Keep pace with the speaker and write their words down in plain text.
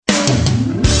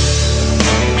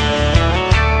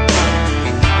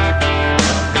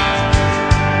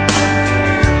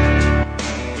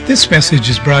This message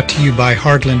is brought to you by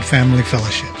Heartland Family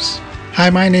Fellowships. Hi,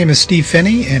 my name is Steve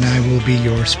Finney, and I will be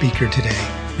your speaker today.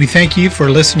 We thank you for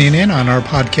listening in on our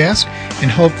podcast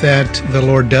and hope that the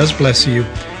Lord does bless you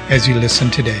as you listen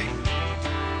today.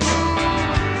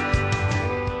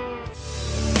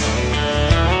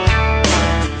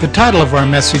 The title of our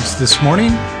message this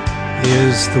morning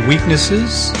is The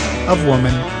Weaknesses of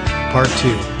Woman, Part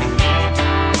 2.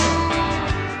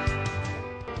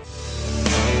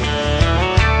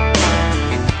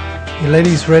 You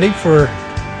ladies ready for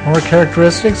more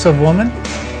characteristics of woman?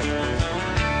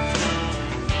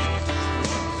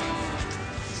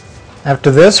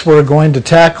 After this, we're going to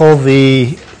tackle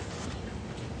the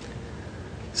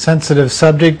sensitive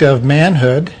subject of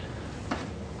manhood.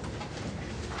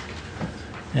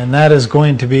 And that is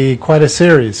going to be quite a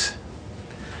series.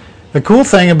 The cool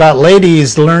thing about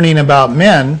ladies learning about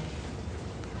men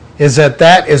is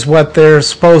that is what they're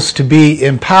supposed to be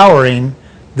empowering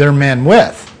their men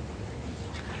with.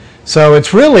 So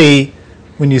it's really,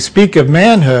 when you speak of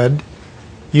manhood,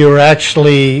 you're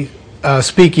actually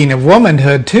speaking of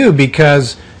womanhood too,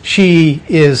 because she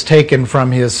is taken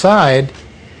from his side.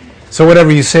 So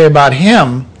whatever you say about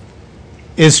him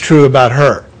is true about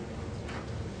her.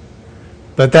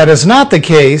 But that is not the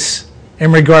case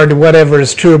in regard to whatever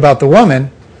is true about the woman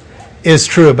is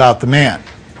true about the man.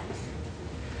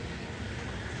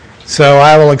 So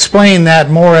I will explain that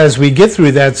more as we get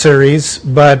through that series,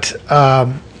 but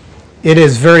it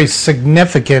is very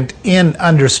significant in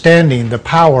understanding the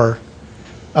power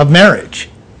of marriage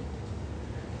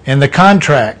and the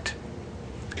contract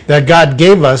that God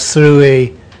gave us through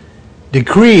a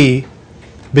decree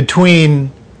between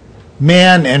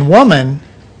man and woman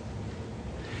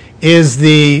is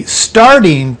the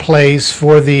starting place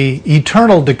for the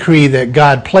eternal decree that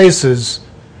God places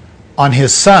on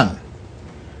His Son.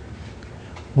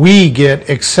 We get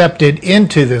accepted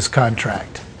into this contract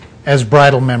as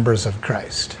bridal members of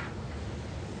Christ.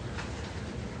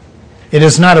 It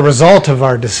is not a result of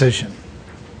our decision.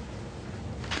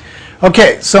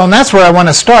 Okay, so and that's where I want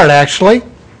to start, actually.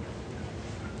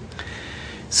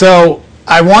 So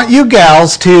I want you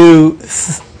gals to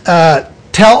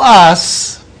tell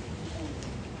us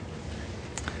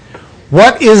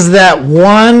what is that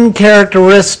one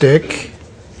characteristic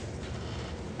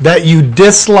that you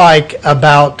dislike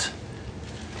about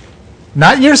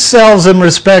not yourselves in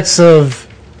respects of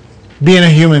being a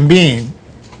human being,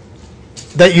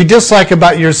 that you dislike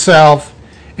about yourself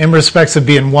in respects of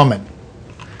being woman?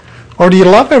 Or do you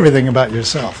love everything about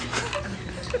yourself?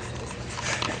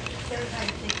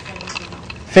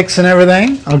 Fixing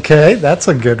everything? Okay, that's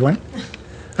a good one.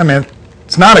 I mean,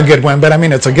 it's not a good one, but I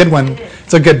mean, it's a good one.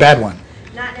 It's a good bad one.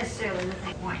 Not necessarily the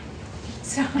same point.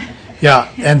 So.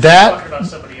 Yeah, and that... Talking about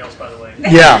somebody else, by the way.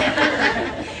 Yeah.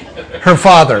 Her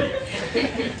father.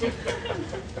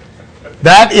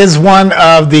 That is one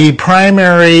of the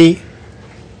primary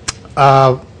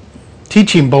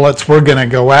teaching bullets we're going to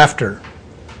go after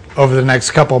over the next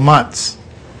couple months.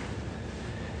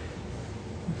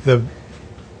 The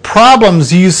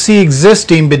problems you see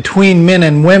existing between men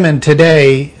and women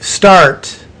today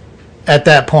start at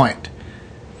that point.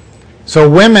 So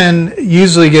women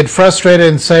usually get frustrated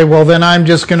and say, well, then I'm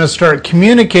just going to start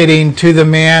communicating to the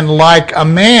man like a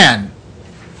man.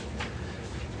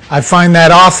 I find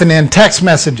that often in text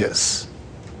messages.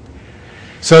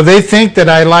 So they think that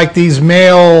I like these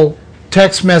male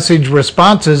text message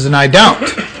responses, and I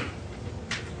don't.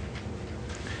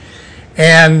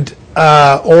 And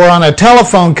or on a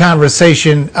telephone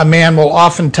conversation, a man will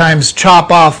oftentimes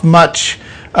chop off much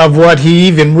of what he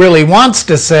even really wants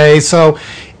to say. So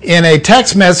in a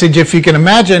text message, if you can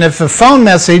imagine, if a phone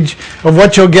message of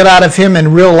what you'll get out of him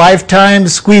in real lifetime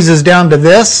squeezes down to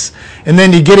this, and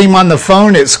then you get him on the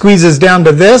phone, it squeezes down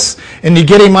to this, and you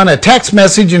get him on a text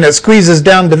message and it squeezes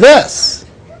down to this.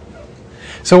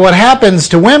 So what happens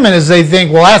to women is they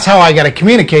think, well, that's how I got to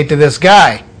communicate to this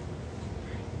guy.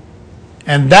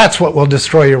 And that's what will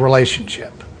destroy your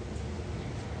relationship.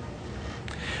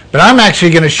 But I'm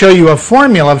actually going to show you a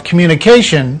formula of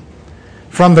communication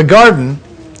from the garden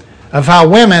of how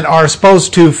women are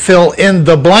supposed to fill in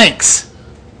the blanks.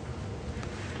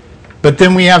 But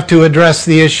then we have to address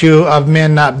the issue of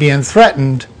men not being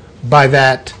threatened by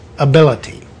that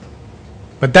ability.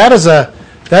 But that's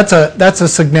a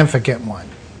significant one.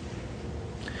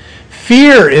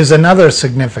 Fear is another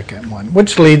significant one,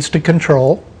 which leads to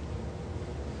control.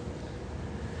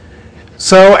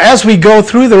 So as we go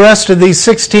through the rest of these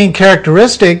 16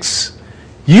 characteristics,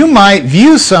 you might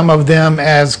view some of them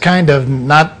as kind of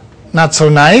not so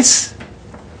nice,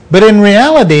 but in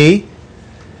reality,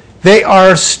 they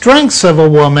are strengths of a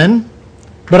woman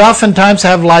but oftentimes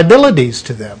have liabilities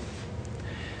to them.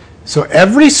 So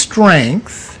every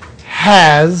strength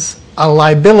has a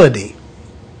liability.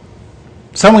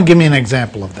 Someone give me an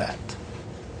example of that.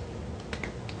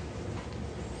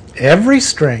 Every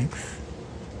strength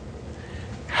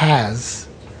has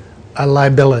a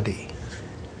liability.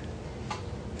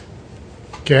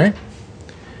 Okay?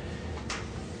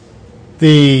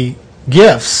 The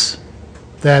gifts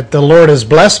that the Lord has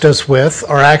blessed us with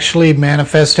are actually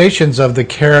manifestations of the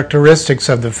characteristics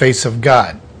of the face of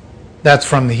God. That's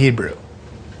from the Hebrew.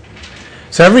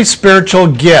 So every spiritual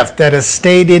gift that is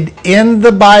stated in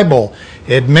the Bible,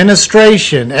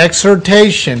 administration,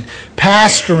 exhortation,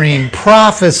 pastoring,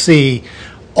 prophecy,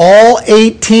 all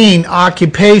 18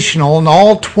 occupational and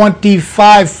all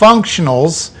 25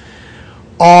 functionals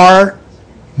are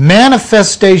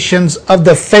manifestations of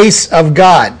the face of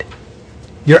God.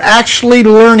 You're actually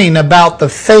learning about the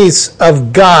face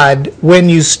of God when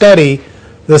you study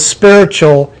the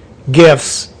spiritual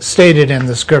gifts stated in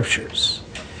the Scriptures.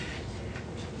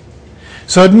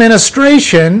 So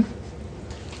administration,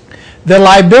 the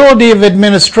liability of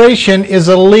administration is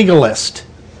a legalist.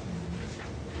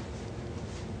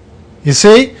 You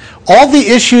see, all the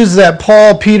issues that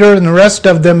Paul, Peter, and the rest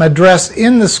of them address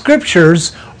in the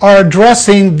Scriptures are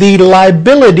addressing the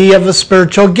liability of a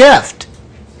spiritual gift.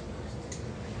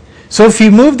 So if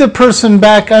you move the person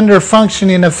back under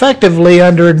functioning effectively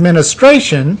under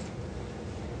administration,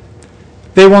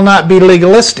 they will not be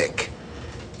legalistic.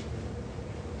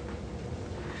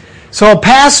 So a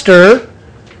pastor,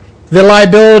 the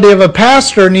liability of a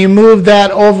pastor, and you move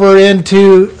that over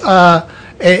into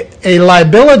a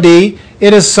liability,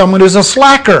 it is someone who's a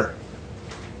slacker.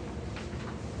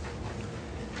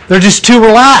 They're just too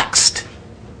relaxed.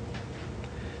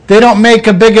 They don't make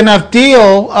a big enough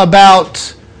deal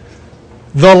about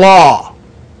the law.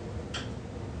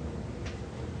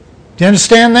 Do you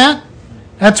understand that?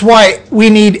 That's why we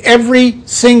need every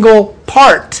single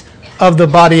part of the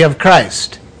body of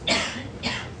Christ.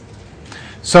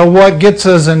 So what gets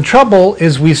us in trouble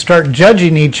is we start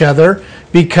judging each other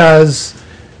because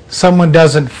someone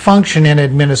doesn't function in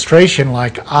administration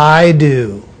like I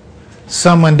do.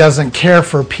 Someone doesn't care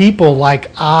for people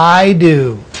like I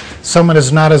do. Someone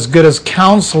is not as good as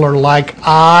counselor like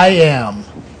I am.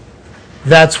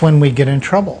 That's when we get in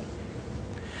trouble.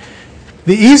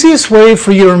 The easiest way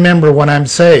for you to remember what I'm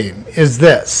saying is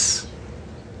this.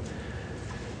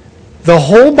 The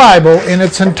whole Bible in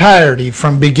its entirety,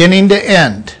 from beginning to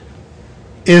end,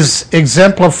 is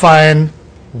exemplifying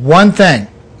one thing: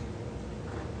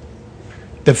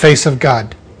 the face of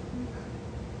God.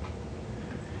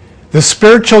 The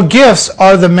spiritual gifts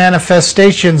are the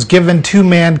manifestations given to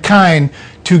mankind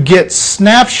to get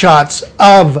snapshots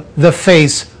of the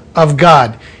face of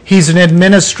God. He's an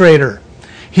administrator.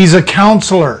 He's a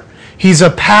counselor. He's a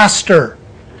pastor.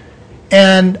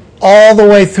 And all the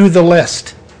way through the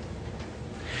list.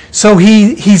 So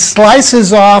he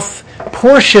slices off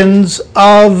portions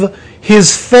of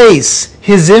his face,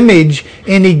 his image,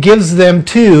 and he gives them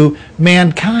to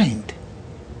mankind.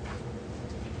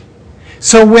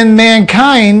 So when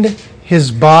mankind,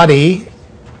 his body,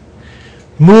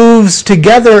 moves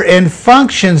together and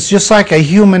functions just like a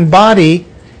human body,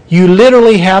 you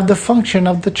literally have the function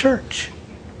of the church.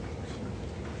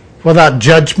 Without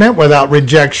judgment, without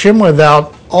rejection,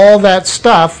 without all that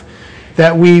stuff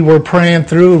that we were praying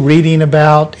through, reading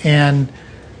about, and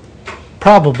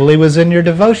probably was in your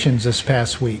devotions this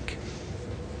past week.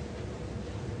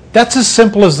 That's as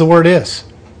simple as the word is.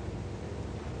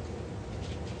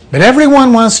 But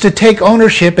everyone wants to take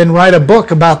ownership and write a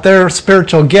book about their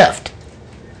spiritual gift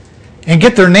and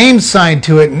get their name signed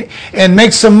to it and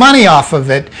make some money off of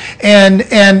it and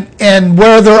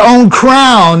wear their own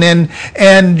crown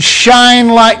and shine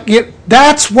like it.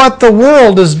 That's what the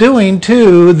world is doing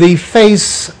to the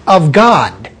face of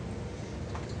God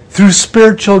through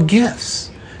spiritual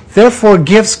gifts. Therefore,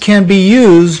 gifts can be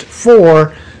used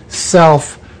for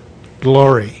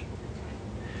self-glory.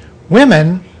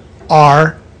 Women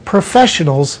are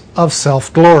professionals of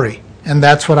self-glory, and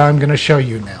that's what I'm going to show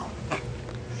you now.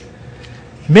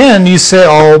 Men, you say,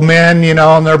 oh, men,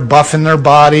 and they're buffing their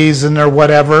bodies and they're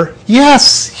whatever.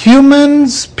 Yes,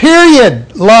 humans,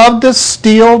 period, love to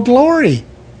steal glory.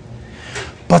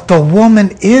 But the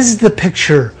woman is the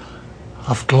picture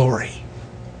of glory.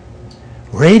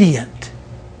 Radiant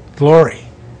glory.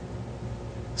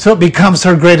 So it becomes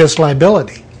her greatest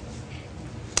liability.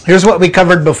 Here's what we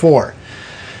covered before.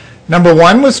 Number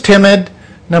 1 was timid.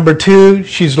 Number 2,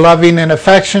 she's loving and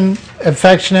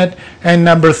affectionate. And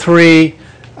number 3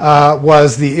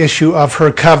 was the issue of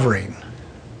her covering.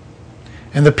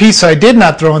 And the piece I did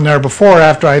not throw in there before,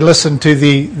 after I listened to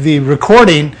the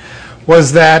recording,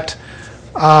 was that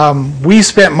we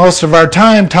spent most of our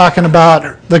time talking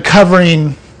about the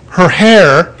covering her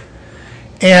hair,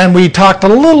 and we talked a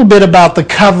little bit about the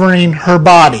covering her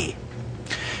body,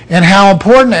 and how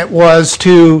important it was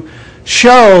to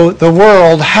show the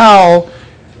world how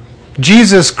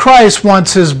Jesus Christ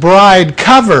wants his bride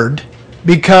covered,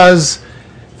 because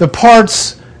the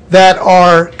parts that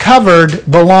are covered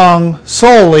belong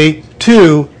solely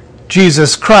to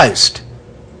Jesus Christ.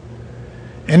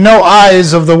 And no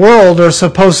eyes of the world are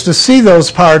supposed to see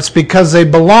those parts because they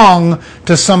belong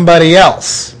to somebody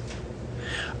else.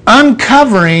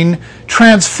 Uncovering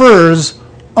transfers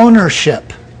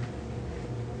ownership.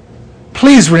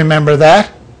 Please remember that.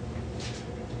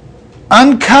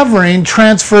 Uncovering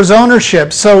transfers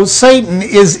ownership. So Satan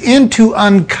is into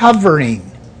uncovering.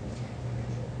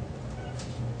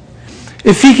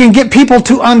 If he can get people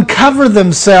to uncover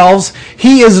themselves,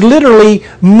 he is literally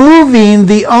moving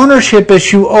the ownership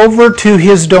issue over to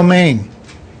his domain.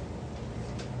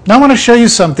 Now I want to show you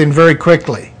something very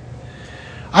quickly.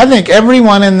 I think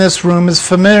everyone in this room is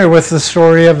familiar with the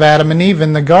story of Adam and Eve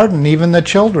in the garden, even the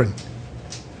children.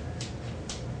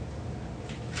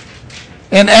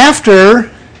 And after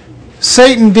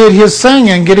Satan did his thing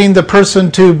in getting the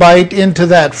person to bite into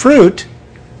that fruit,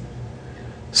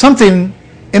 something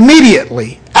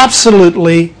immediately,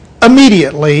 absolutely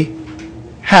immediately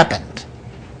happened.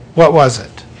 What was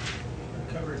it?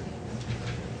 Uncovered.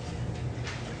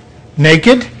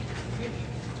 Naked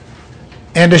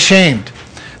and ashamed.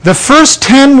 The first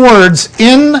 10 words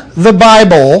in the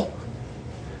Bible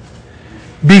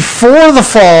before the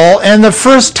fall and the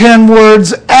first 10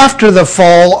 words after the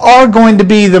fall are going to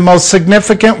be the most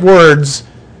significant words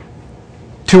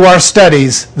to our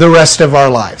studies the rest of our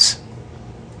lives.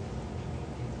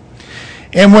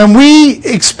 And when we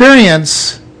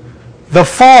experience the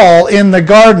fall in the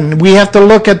garden, we have to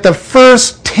look at the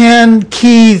first 10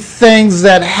 key things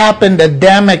that happened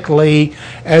Adamically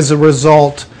as a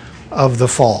result of the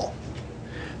fall.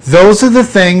 Those are the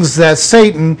things that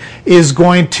Satan is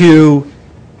going to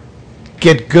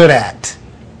get good at.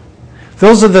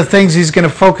 Those are the things he's going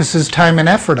to focus his time and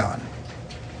effort on.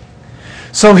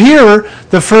 So here,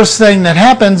 the first thing that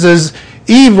happens is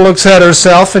Eve looks at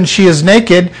herself and she is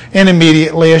naked and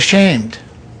immediately ashamed.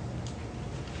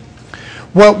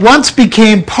 What once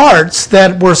became parts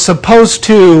that were supposed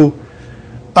to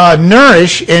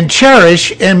nourish and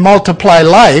cherish and multiply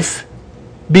life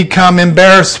become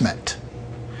embarrassment,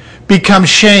 become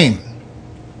shame.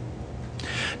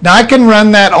 Now I can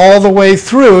run that all the way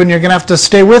through, and you're going to have to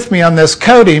stay with me on this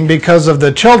coding because of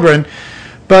the children,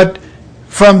 but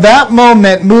from that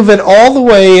moment, move it all the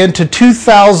way into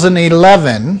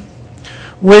 2011,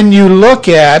 when you look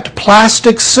at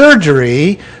plastic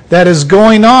surgery that is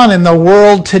going on in the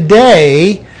world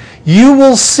today, you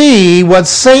will see what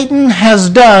Satan has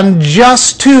done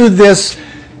just to this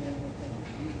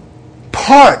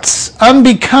parts,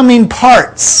 unbecoming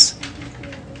parts,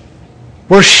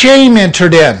 where shame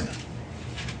entered in.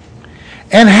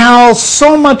 And how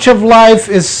so much of life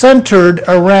is centered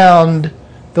around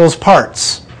those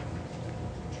parts.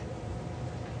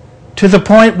 To the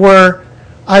point where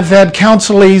I've had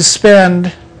counselees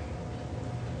spend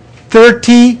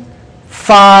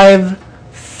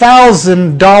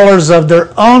 $35,000 of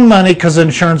their own money, because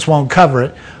insurance won't cover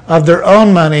it, of their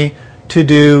own money to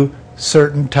do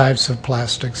certain types of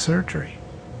plastic surgery.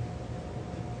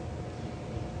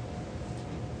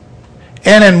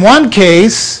 And in one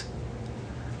case,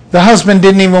 the husband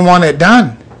didn't even want it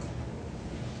done.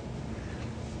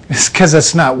 It's because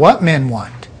it's not what men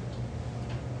want.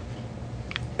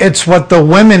 It's what the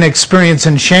women experience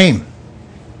in shame.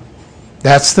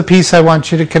 That's the piece I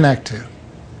want you to connect to.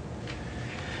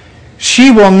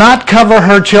 She will not cover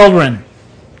her children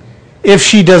if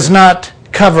she does not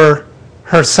cover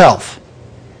herself.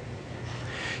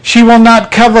 She will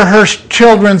not cover her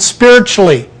children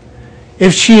spiritually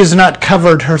if she is not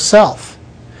covered herself.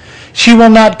 She will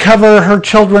not cover her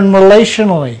children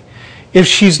relationally if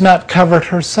she's not covered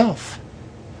herself.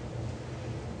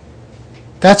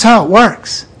 That's how it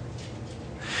works.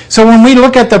 So when we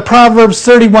look at the Proverbs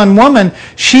 31 woman,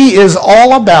 she is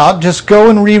all about, just go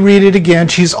and reread it again,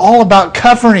 she's all about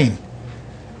covering,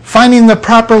 finding the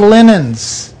proper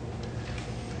linens,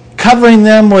 covering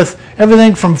them with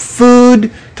everything from food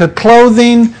to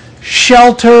clothing,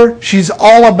 shelter. She's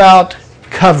all about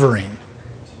covering.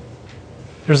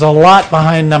 There's a lot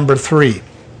behind number 3.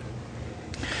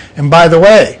 And by the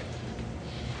way,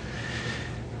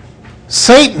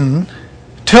 Satan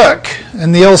took,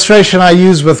 and the illustration I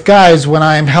use with guys when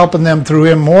I am helping them through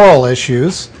immoral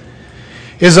issues,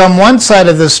 is on one side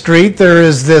of the street there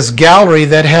is this gallery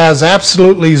that has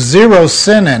absolutely zero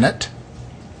sin in it.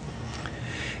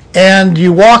 And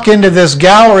you walk into this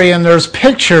gallery and there's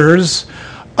pictures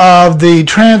of the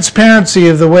transparency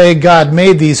of the way God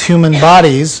made these human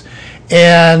bodies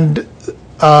and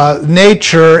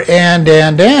nature and.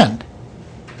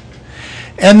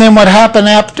 And then what happened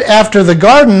after the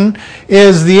garden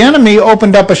is the enemy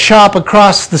opened up a shop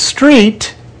across the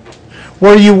street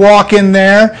where you walk in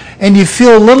there and you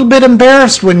feel a little bit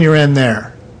embarrassed when you're in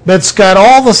there. But it's got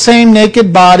all the same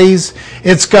naked bodies.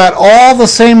 It's got all the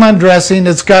same undressing.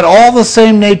 It's got all the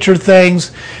same nature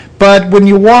things. But when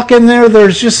you walk in there,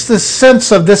 there's just this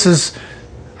sense of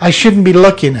I shouldn't be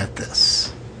looking at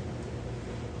this.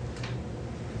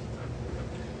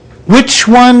 Which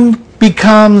one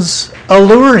becomes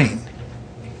alluring?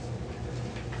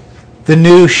 The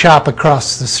new shop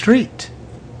across the street.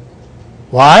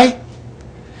 Why?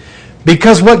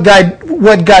 Because what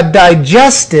got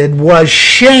digested was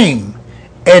shame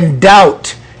and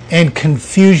doubt and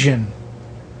confusion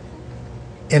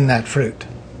in that fruit.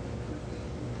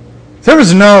 There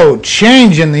was no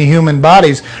change in the human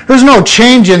bodies. There was no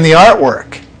change in the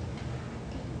artwork.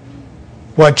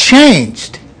 What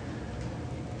changed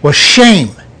was shame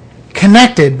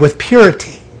connected with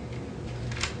purity.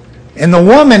 And the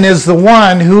woman is the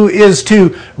one who is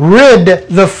to rid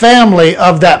the family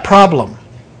of that problem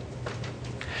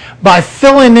by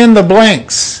filling in the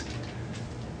blanks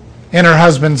in her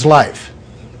husband's life.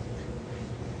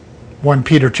 1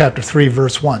 Peter chapter 3,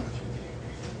 verse 1,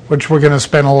 which we're going to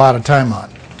spend a lot of time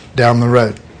on down the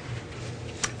road.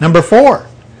 Number 4,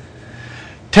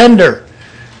 tender.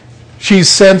 She's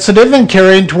sensitive and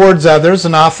caring towards others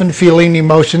and often feeling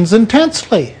emotions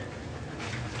intensely.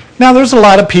 Now, there's a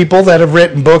lot of people that have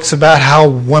written books about how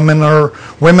women are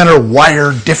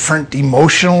wired different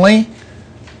emotionally.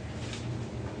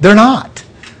 They're not.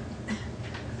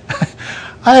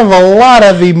 I have a lot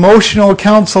of emotional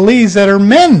counselees that are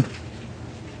men.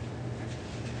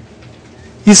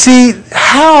 You see,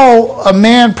 how a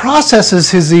man processes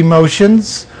his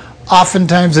emotions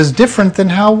oftentimes is different than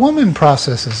how a woman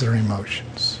processes their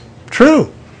emotions.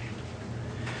 True.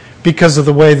 Because of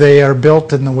the way they are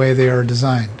built and the way they are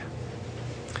designed.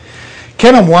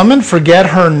 Can a woman forget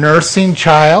her nursing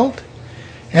child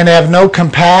and have no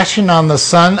compassion on the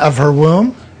son of her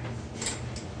womb?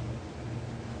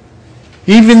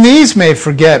 Even these may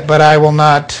forget, but I will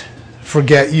not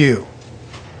forget you.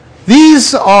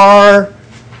 These are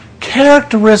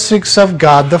characteristics of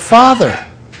God the Father.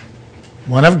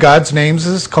 One of God's names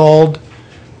is called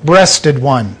Breasted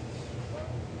One.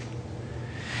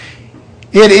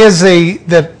 It is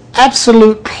the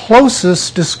absolute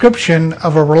closest description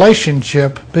of a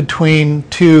relationship between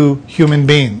two human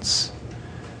beings.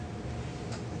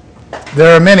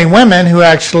 There are many women who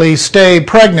actually stay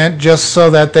pregnant just so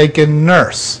that they can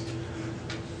nurse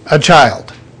a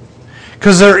child,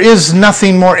 because there is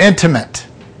nothing more intimate.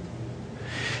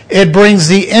 It brings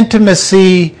the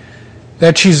intimacy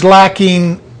that she's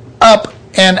lacking up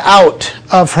and out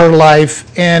of her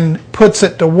life and puts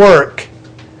it to work.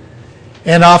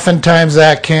 And oftentimes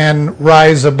that can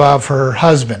rise above her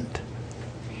husband,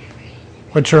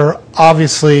 which are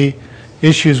obviously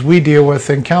issues we deal with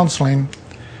in counseling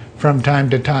from time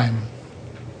to time.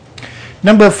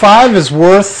 Number 5 is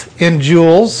worth in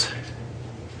jewels.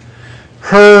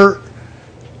 Her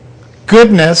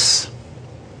goodness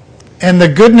and the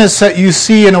goodness that you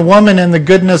see in a woman and the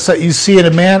goodness that you see in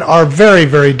a man are very,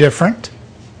 very different.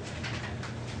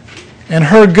 And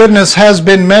her goodness has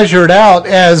been measured out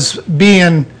as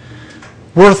being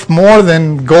worth more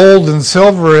than gold and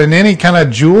silver and any kind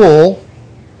of jewel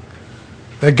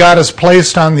that God has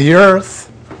placed on the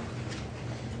earth.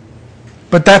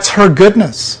 But that's her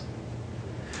goodness.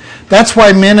 That's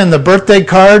why men in the birthday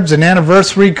cards and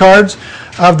anniversary cards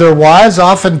of their wives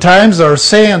oftentimes are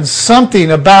saying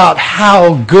something about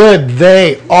how good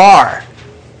they are.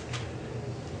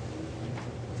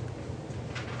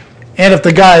 And if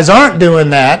the guys aren't doing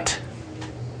that,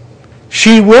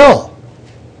 she will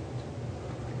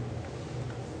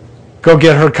go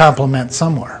get her compliment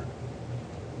somewhere.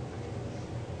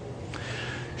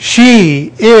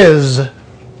 She is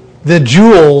the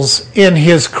jewels in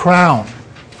his crown.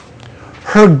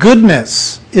 Her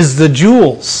goodness is the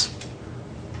jewels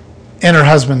in her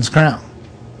husband's crown.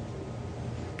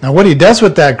 Now, what he does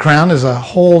with that crown is a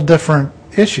whole different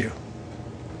issue.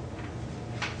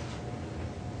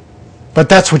 But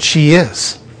that's what she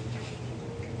is.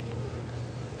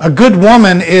 A good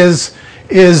woman is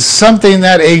something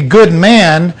that a good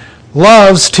man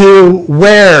loves to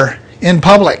wear in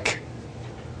public.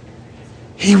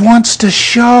 He wants to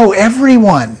show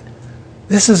everyone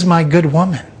This is my good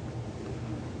woman.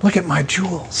 Look at my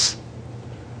jewels.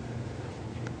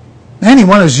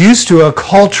 Anyone who's used to a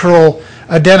cultural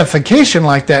identification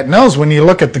like that knows when you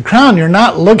look at the crown, you're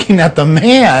not looking at the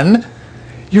man,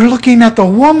 you're looking at the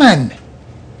woman.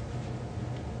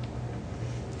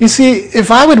 You see,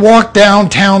 if I would walk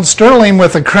downtown Sterling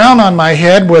with a crown on my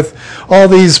head with all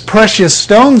these precious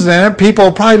stones in it, people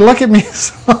would probably look at me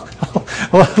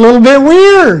a little bit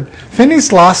weird.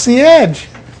 Finney's lost the edge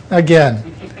again.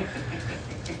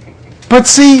 But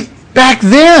see, back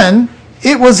then,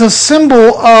 it was a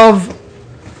symbol of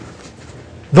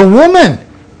the woman.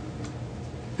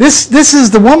 This is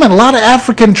the woman. A lot of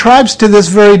African tribes to this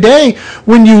very day,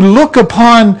 when you look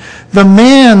upon the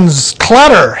man's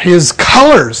clutter, his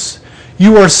colors,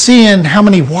 you are seeing how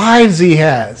many wives he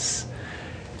has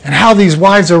and how these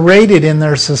wives are rated in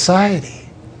their society.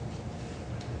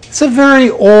 It's a very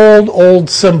old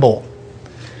symbol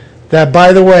that,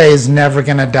 by the way, is never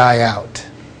going to die out.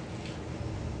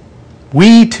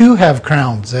 We too have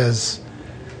crowns as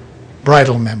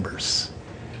bridal members.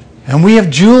 And we have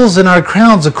jewels in our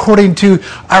crowns according to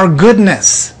our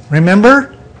goodness.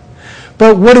 Remember?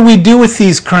 But what do we do with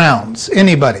these crowns?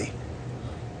 Anybody?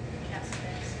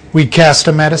 We cast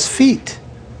them at his feet.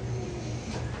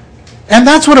 And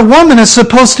that's what a woman is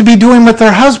supposed to be doing with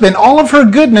her husband. All of her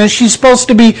goodness, she's supposed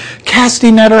to be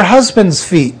casting at her husband's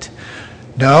feet.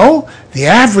 No, the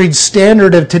average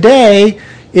standard of today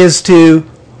is to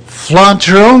flaunt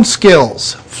your own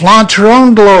skills, flaunt your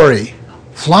own glory,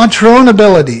 flaunt your own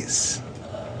abilities.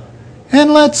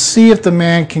 And let's see if the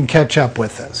man can catch up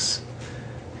with us.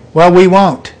 Well, we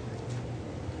won't.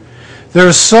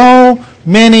 There's so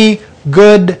many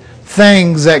good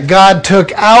things that God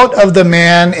took out of the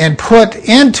man and put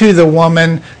into the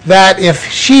woman that if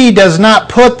she does not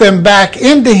put them back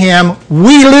into him,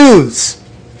 we lose.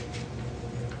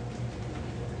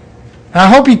 I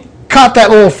hope you caught that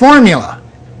little formula.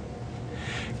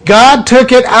 God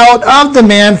took it out of the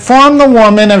man, formed the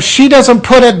woman. If she doesn't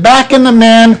put it back in the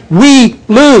man, we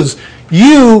lose.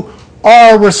 You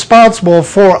are responsible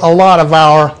for a lot of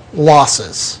our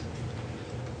losses.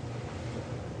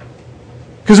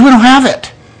 Because we don't have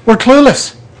it. We're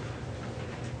clueless.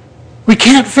 We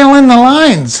can't fill in the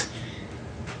lines.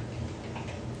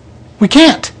 We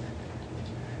can't.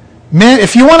 Men,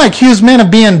 if you want to accuse men of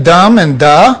being dumb and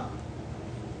duh,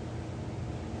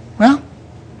 well,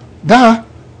 duh.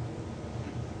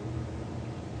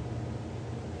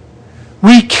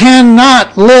 We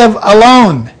cannot live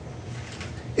alone.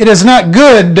 It is not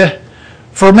good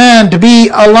for man to be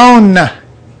alone.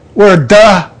 We're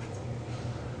duh.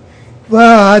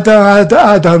 Well,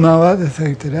 I don't know what to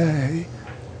think today.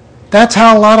 That's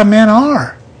how a lot of men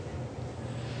are.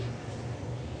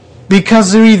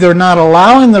 Because they're either not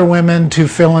allowing their women to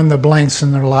fill in the blanks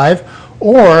in their life,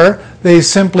 or they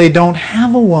simply don't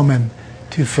have a woman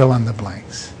to fill in the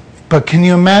blanks. But can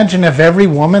you imagine if every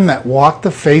woman that walked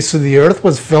the face of the earth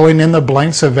was filling in the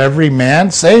blanks of every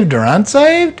man, saved or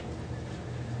unsaved?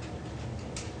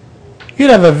 You'd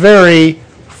have a very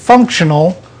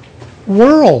functional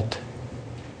world.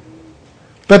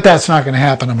 But that's not going to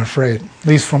happen, I'm afraid, at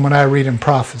least from what I read in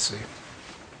prophecy.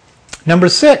 Number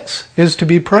 6 is to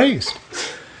be praised.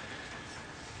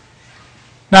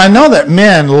 Now, I know that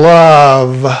men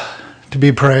love to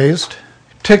be praised,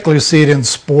 particularly see it in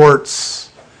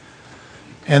sports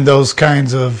and those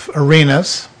kinds of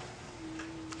arenas.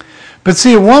 But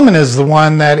see, a woman is the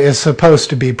one that is supposed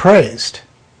to be praised.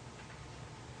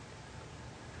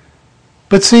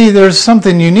 But see, there's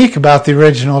something unique about the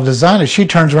original designer. She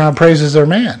turns around and praises her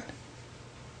man.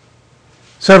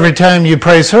 So every time you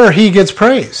praise her, he gets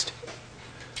praised.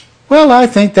 Well, I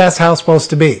think that's how it's supposed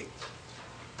to be.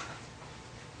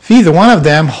 If either one of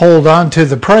them hold on to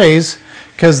the praise,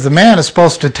 because the man is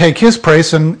supposed to take his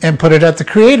praise and put it at the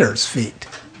Creator's feet.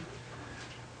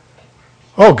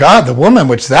 Oh God, the woman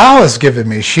which thou hast given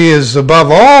me, she is above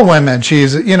all women. She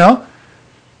is,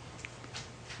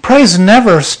 praise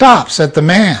never stops at the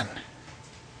man,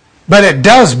 but it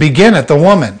does begin at the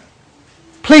woman.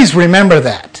 Please remember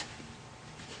that.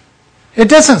 It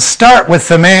doesn't start with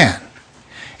the man.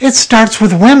 It starts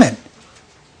with women.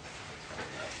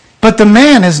 But the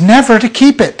man is never to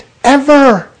keep it,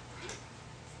 ever.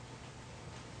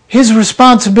 His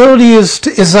responsibility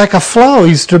is like a flow.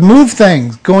 He's to move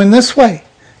things, going this way,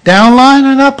 down line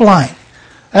and up line.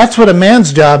 That's what a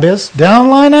man's job is, down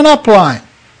line and up line.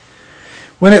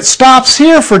 When it stops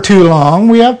here for too long,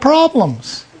 we have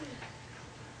problems.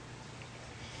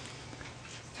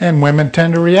 And women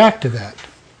tend to react to that.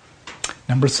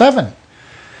 Number 7.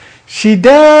 She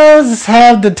does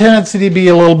have the tendency to be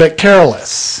a little bit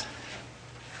careless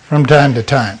from time to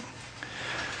time.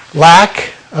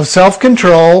 lack of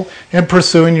self-control in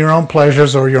pursuing your own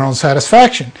pleasures or your own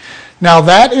satisfaction. Now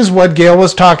that is what Gail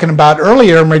was talking about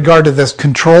earlier in regard to this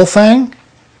control thing.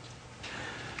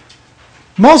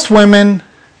 Most women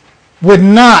would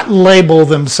not label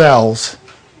themselves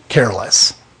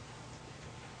careless.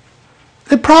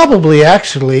 They probably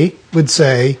actually would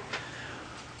say,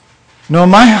 no,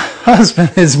 my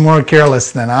husband is more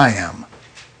careless than I am.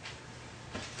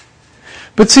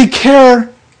 But see,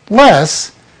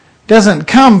 careless doesn't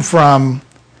come from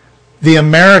the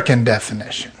American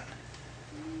definition.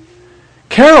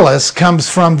 Careless comes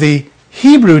from the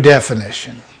Hebrew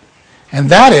definition, and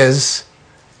that is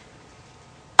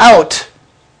out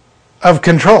of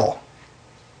control.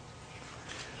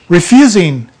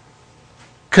 Refusing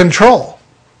control.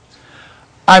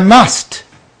 I must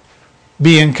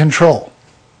be in control.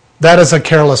 That is a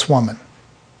careless woman.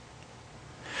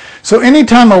 So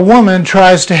anytime a woman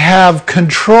tries to have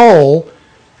control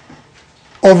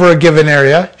over a given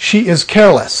area, she is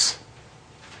careless.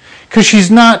 Because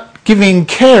she's not giving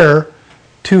care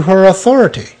to her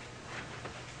authority.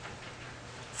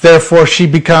 Therefore, she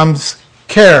becomes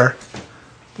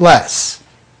careless.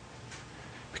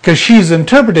 Because she's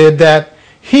interpreted that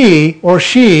he or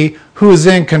she who is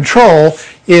in control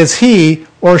is he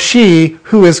or she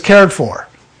who is cared for.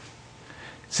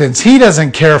 Since he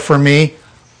doesn't care for me,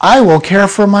 I will care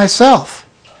for myself.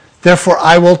 Therefore,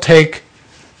 I will take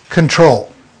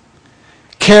control.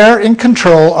 Care and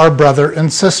control are brother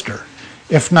and sister,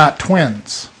 if not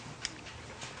twins.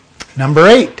 Number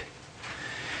 8,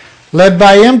 led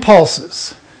by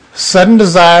impulses, sudden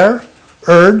desire,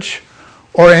 urge,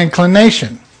 or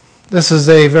inclination. This is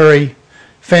a very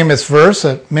famous verse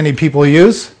that many people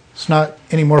use. It's not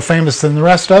any more famous than the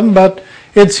rest of them, but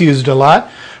it's used a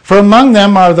lot. For among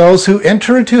them are those who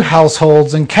enter into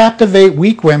households and captivate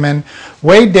weak women,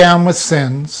 weighed down with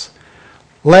sins,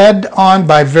 led on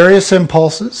by various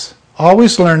impulses,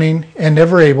 always learning and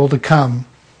never able to come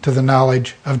to the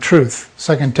knowledge of truth.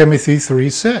 2 Timothy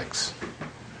 3:6.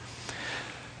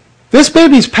 This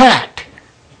baby's packed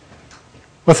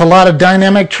with a lot of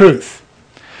dynamic truth.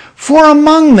 For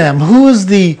among them, who is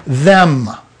the them?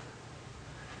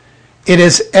 It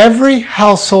is every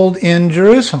household in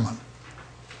Jerusalem.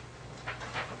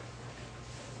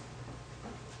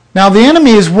 Now the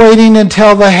enemy is waiting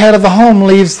until the head of the home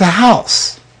leaves the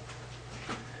house.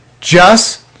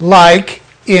 Just like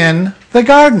in the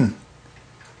garden.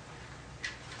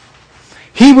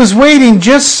 He was waiting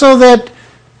just so that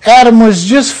Adam was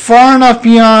just far enough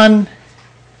beyond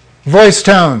voice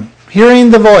tone,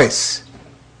 hearing the voice.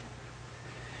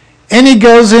 And he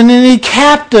goes in and he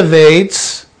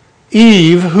captivates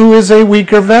Eve, who is a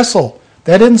weaker vessel.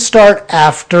 That didn't start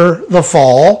after the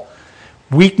fall.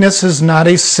 Weakness is not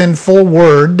a sinful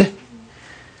word.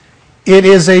 It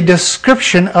is a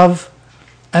description of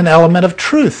an element of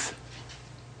truth.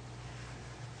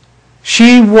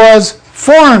 She was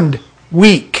formed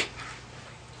weak.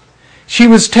 She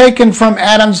was taken from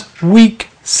Adam's weak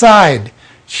side.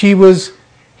 She was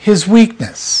his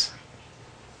weakness.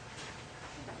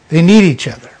 They need each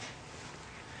other.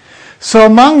 So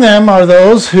among them are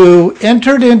those who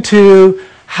entered into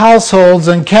households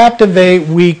and captivate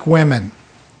weak women.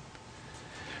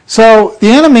 So the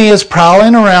enemy is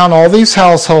prowling around all these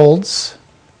households,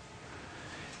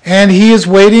 and he is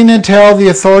waiting until the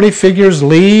authority figures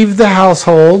leave the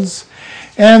households,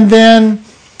 and then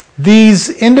these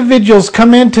individuals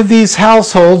come into these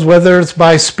households, whether it's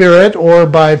by spirit or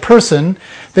by person.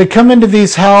 They come into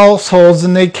these households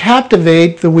and they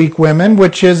captivate the weak women,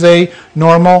 which is a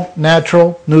normal,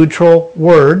 natural, neutral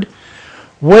word,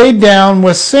 weighed down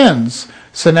with sins.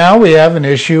 So now we have an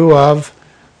issue of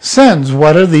sins.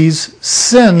 What are these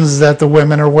sins that the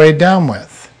women are weighed down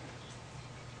with?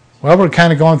 Well, we're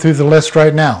kind of going through the list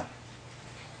right now.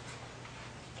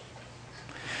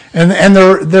 And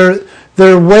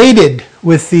they're weighted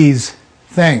with these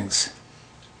things.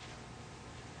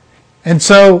 And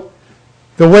so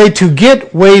the way to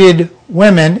get weighted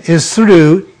women is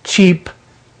through cheap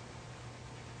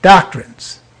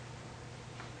doctrines.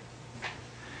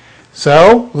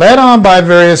 So, led on by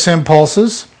various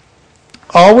impulses,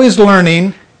 always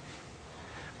learning,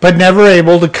 but never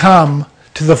able to come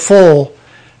to the full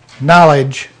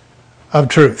knowledge of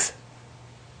truth.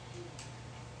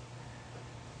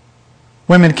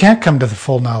 Women can't come to the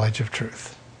full knowledge of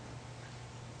truth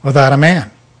without a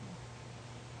man.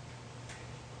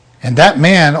 And that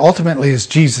man ultimately is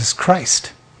Jesus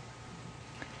Christ.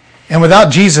 And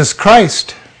without Jesus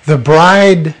Christ, the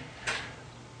bride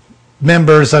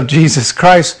members of Jesus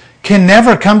Christ can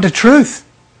never come to truth.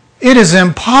 It is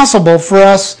impossible for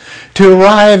us to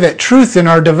arrive at truth in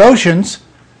our devotions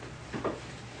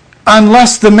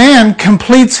unless the man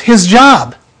completes his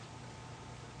job.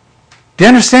 Do you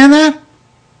understand that?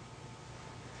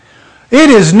 It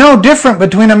is no different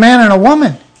between a man and a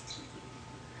woman.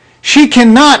 She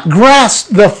cannot grasp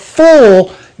the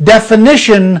full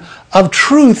definition of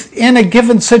truth in a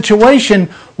given situation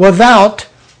without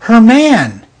her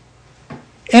man.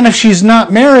 And if she's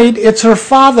not married, it's her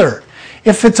father.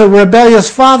 If it's a rebellious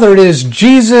father, it is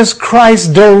Jesus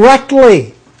Christ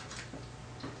directly.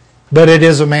 But it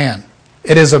is a man.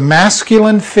 It is a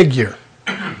masculine figure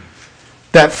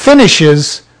that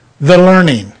finishes the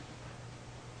learning.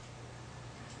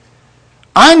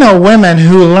 I know women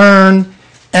who learn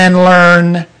and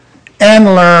learn and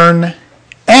learn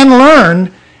and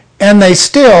learn, and they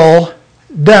still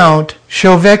don't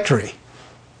show victory.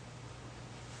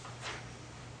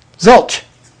 Zilch.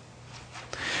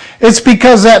 It's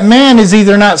because that man is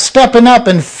either not stepping up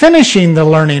and finishing the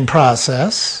learning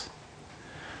process,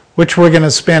 which we're going to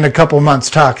spend a couple months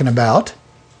talking about,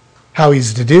 how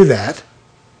he's to do that,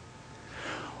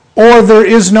 or there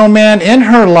is no man in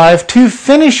her life to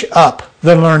finish up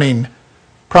the learning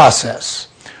process.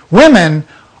 Women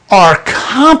are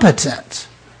competent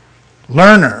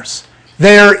learners.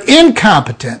 They are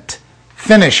incompetent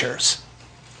finishers.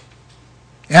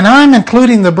 And I'm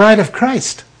including the bride of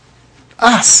Christ,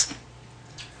 us.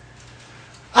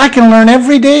 I can learn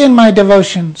every day in my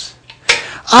devotions.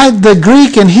 The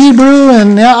Greek and Hebrew,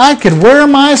 and I could wear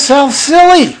myself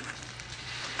silly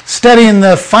studying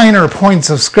the finer points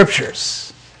of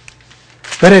scriptures.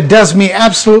 But it does me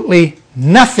absolutely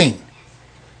nothing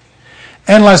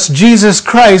unless Jesus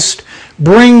Christ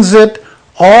brings it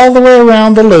all the way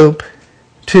around the loop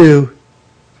to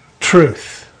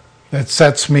truth that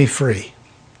sets me free.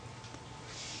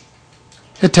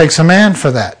 It takes a man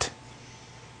for that.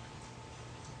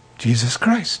 Jesus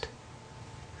Christ.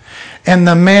 And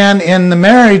the man in the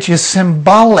marriage is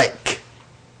symbolic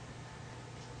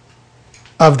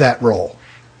of that role.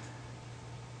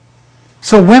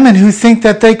 So women who think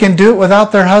that they can do it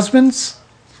without their husbands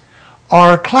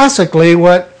are classically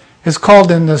what is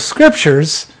called in the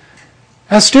scriptures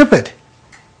as stupid.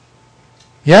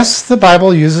 Yes, the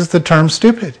Bible uses the term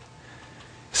stupid.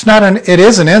 It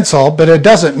is an insult, but it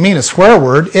doesn't mean a swear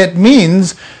word. It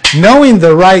means knowing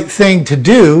the right thing to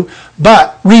do,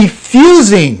 but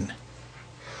refusing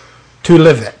to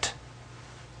live it.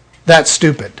 That's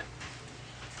stupid.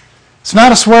 It's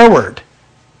not a swear word.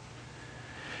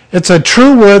 It's a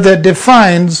true word that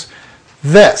defines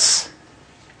this.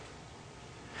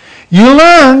 You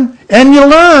learn, and you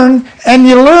learn, and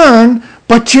you learn,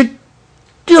 but you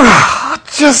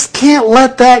just can't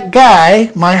let that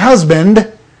guy, my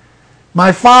husband,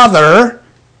 my father,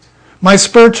 my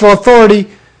spiritual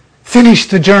authority, finish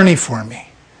the journey for me.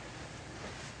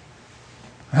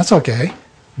 That's okay.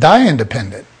 Die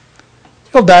independent.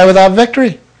 You'll die without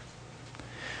victory.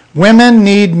 Women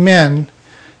need men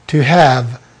to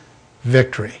have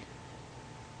victory.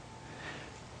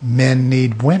 Men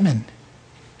need women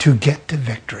to get to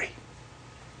victory.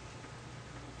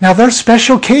 Now, there are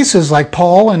special cases like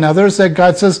Paul and others that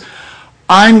God says,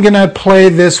 I'm going to play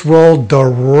this role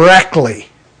directly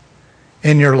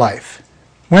in your life.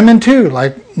 Women too,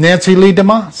 like Nancy Lee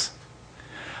DeMoss.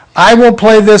 I will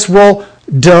play this role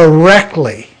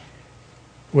directly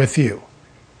with you.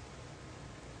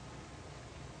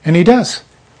 And he does.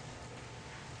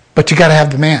 But you got to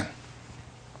have the man.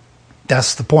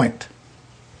 That's the point.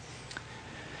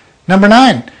 Number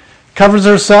 9, covers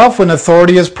herself when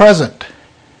authority is present.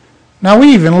 Now,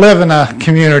 we even live in a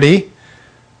community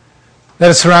that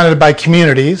is surrounded by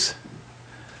communities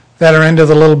that are into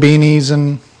the little beanies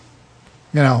and,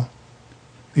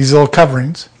 these little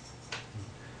coverings.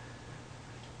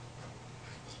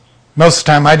 Most of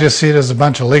the time, I just see it as a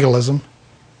bunch of legalism.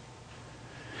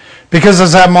 Because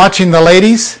as I'm watching the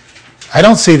ladies, I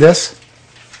don't see this.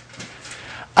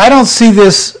 I don't see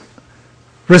this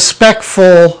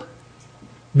respectful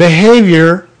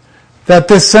behavior that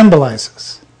this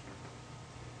symbolizes.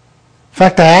 In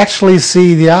fact, I actually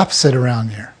see the opposite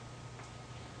around here.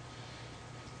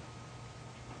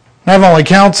 I've only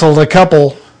counseled a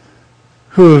couple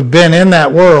who have been in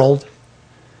that world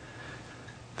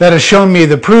that has shown me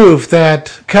the proof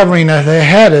that covering the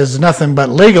head is nothing but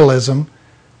legalism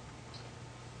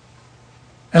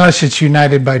unless it's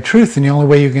united by truth, and the only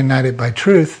way you can unite it by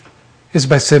truth is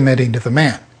by submitting to the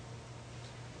man.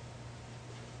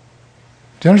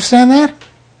 Do you understand that?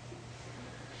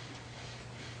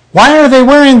 Why are they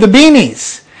wearing the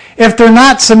beanies if they're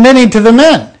not submitting to the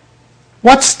men?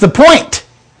 What's the point?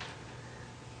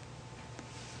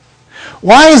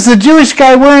 Why is the Jewish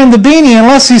guy wearing the beanie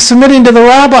unless he's submitting to the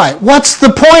rabbi? What's the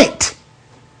point?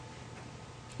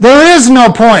 There is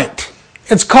no point.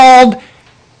 It's called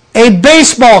a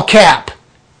baseball cap.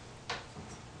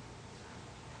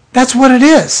 That's what it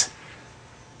is.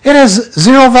 It has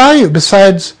zero value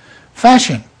besides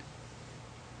fashion.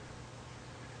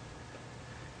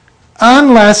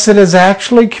 Unless it is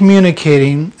actually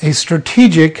communicating a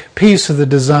strategic piece of the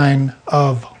design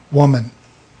of woman.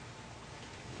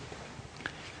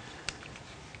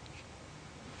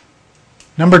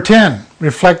 Number 10,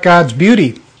 reflect God's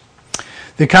beauty.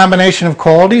 The combination of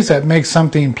qualities that make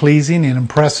something pleasing and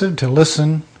impressive to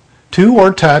listen to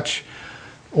or touch,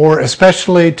 or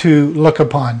especially to look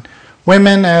upon.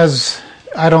 Women, as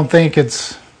I don't think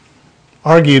it's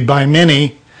argued by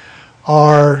many,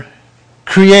 are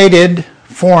created,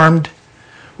 formed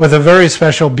with a very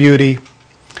special beauty.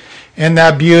 And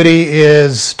that beauty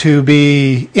is to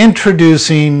be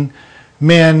introducing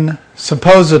men,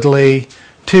 supposedly,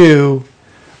 to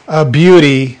a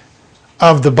beauty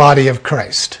of the body of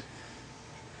Christ.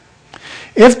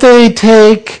 If they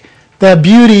take that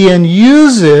beauty and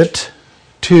use it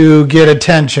to get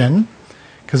attention,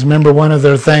 because remember one of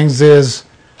their things is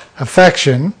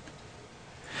affection,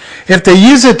 if they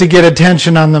use it to get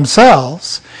attention on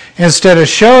themselves, instead of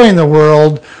showing the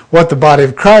world what the body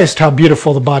of Christ, how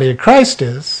beautiful the body of Christ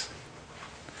is,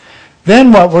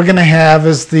 then what we're going to have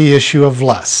is the issue of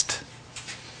lust.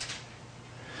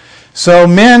 So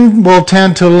men will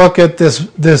tend to look at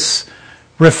this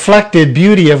reflected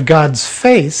beauty of God's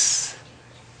face,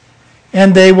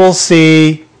 and they will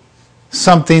see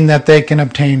something that they can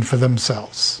obtain for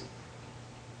themselves.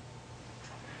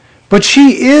 But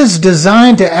she is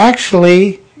designed to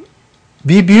actually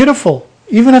be beautiful,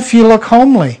 even if you look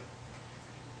homely.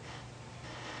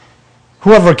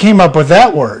 Whoever came up with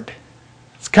that word,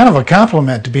 it's kind of a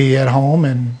compliment to be at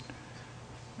home.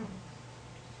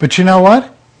 But you know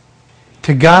what?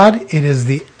 To God, it is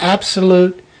the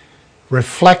absolute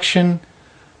reflection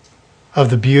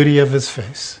of the beauty of His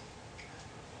face.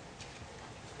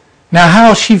 Now,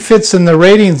 how she fits in the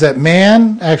ratings that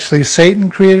man, actually Satan,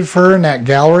 created for her in that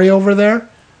gallery over there,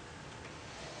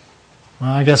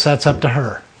 well, I guess that's up to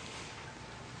her.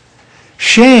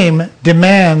 Shame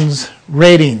demands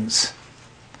ratings.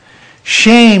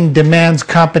 Shame demands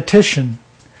competition.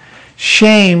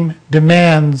 Shame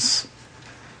demands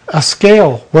a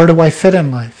scale. Where do I fit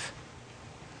in life?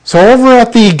 So over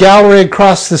at the gallery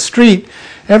across the street,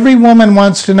 every woman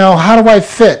wants to know, how do I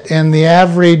fit in the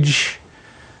average,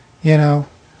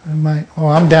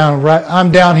 I'm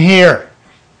down here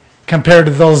compared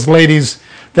to those ladies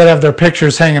that have their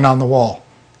pictures hanging on the wall.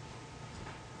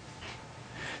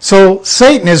 So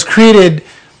Satan has created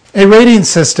a rating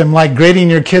system like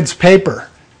grading your kids' paper.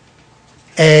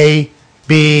 A,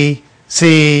 B,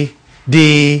 C,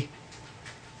 D.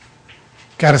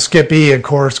 Got to skip E, of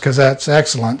course, because that's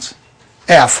excellence.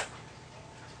 F,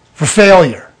 for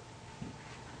failure.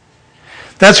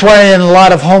 That's why in a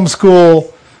lot of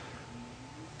homeschool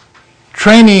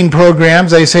training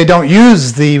programs, they say don't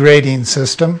use the rating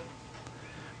system,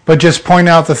 but just point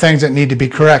out the things that need to be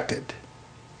corrected.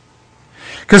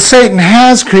 Because Satan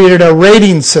has created a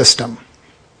rating system.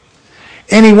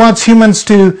 And he wants humans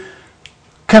to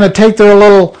kind of take their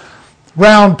little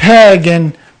round peg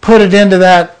and put it into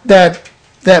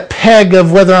that peg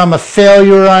of whether I'm a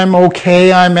failure, I'm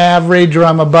okay, I'm average, or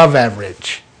I'm above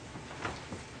average.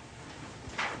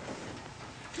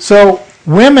 So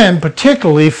women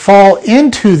particularly fall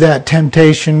into that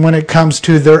temptation when it comes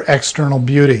to their external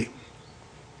beauty,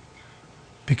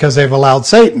 because they've allowed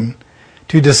Satan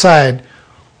to decide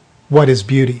what is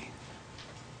beauty.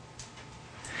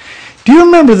 Do you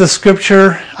remember the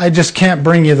scripture? I just can't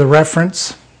bring you the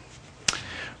reference,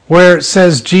 where it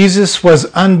says Jesus was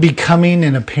unbecoming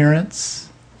in appearance.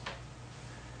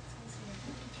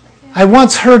 I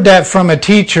once heard that from a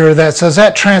teacher that says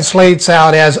that translates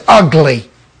out as ugly.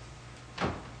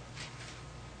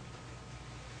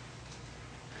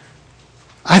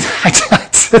 I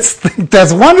just think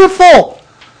that's wonderful,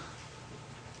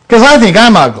 because I think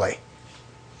I'm ugly.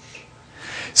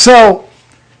 So,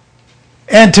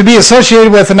 and to be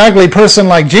associated with an ugly person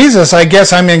like Jesus, I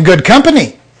guess I'm in good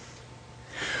company.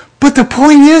 But the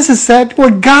point is that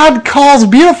what God calls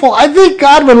beautiful, I think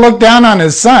God would look down on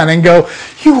His Son and go,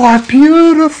 "You are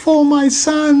beautiful, my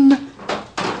son."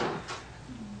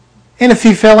 And if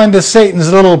he fell into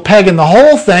Satan's little peg in the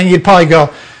hole thing, you'd probably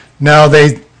go, "No,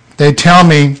 they tell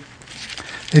me,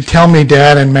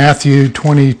 Dad, in Matthew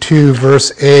 22,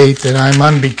 verse 8, that I'm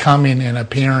unbecoming in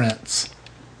appearance.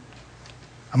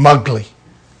 I'm ugly."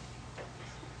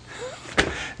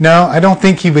 No, I don't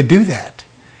think he would do that.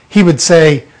 He would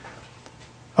say,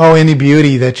 "Oh, any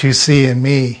beauty that you see in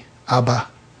me, Abba,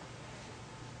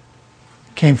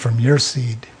 came from your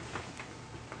seed."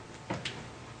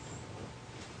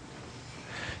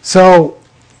 So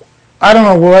I don't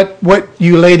know what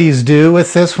you ladies do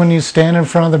with this when you stand in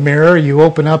front of the mirror. You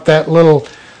open up that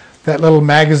little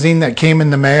magazine that came in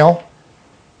the mail.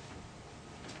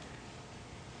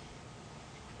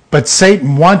 But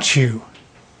Satan wants you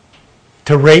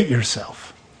to rate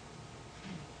yourself.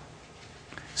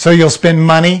 So you'll spend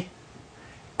money,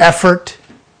 effort,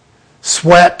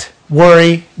 sweat,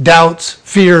 worry, doubts,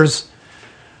 fears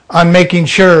on making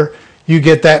sure you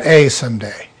get that A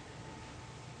someday.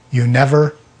 You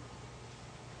never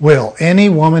will. Any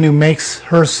woman who makes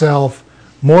herself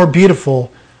more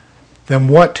beautiful than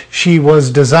what she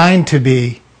was designed to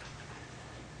be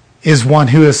is one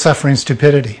who is suffering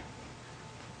stupidity.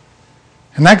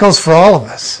 And that goes for all of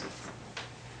us.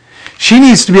 She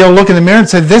needs to be able to look in the mirror and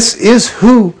say, this is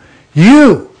who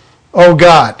you, oh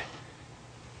God,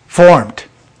 formed.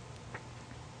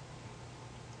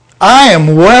 I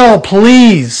am well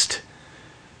pleased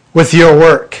with your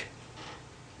work.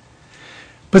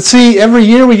 But see, every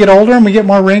year we get older and we get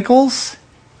more wrinkles,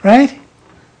 right?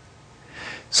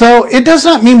 So it does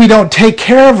not mean we don't take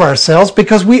care of ourselves,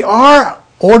 because we are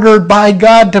ordered by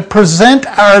God to present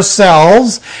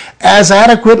ourselves as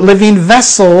adequate living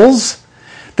vessels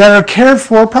that are cared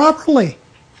for properly.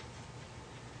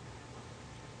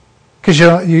 Because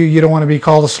you don't want to be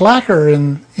called a slacker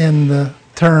in the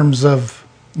terms of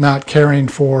not caring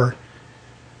for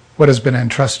what has been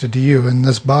entrusted to you. And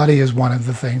this body is one of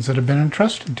the things that have been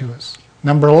entrusted to us.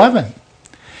 Number 11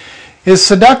 is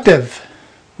seductive.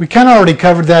 We kind of already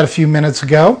covered that a few minutes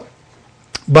ago.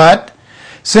 But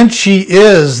since she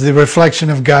is the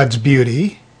reflection of God's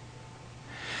beauty,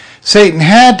 Satan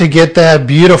had to get that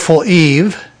beautiful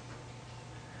Eve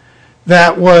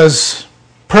that was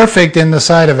perfect in the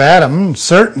sight of Adam,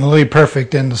 certainly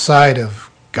perfect in the sight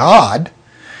of God,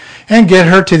 and get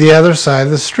her to the other side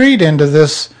of the street into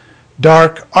this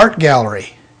dark art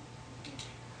gallery.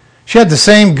 She had the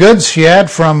same goods she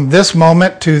had from this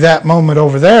moment to that moment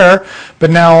over there, but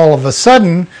now all of a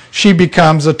sudden she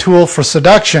becomes a tool for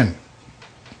seduction.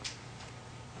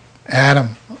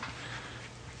 Adam,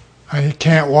 I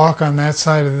can't walk on that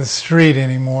side of the street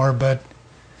anymore, but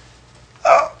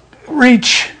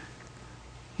reach,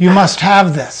 you must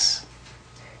have this.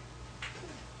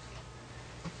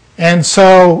 And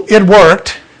so it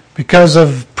worked. Because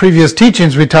of previous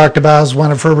teachings we talked about, as one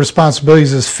of her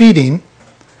responsibilities is feeding.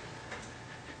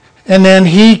 And then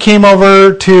he came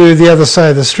over to the other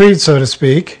side of the street, so to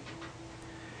speak,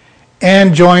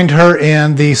 and joined her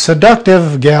in the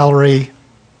seductive gallery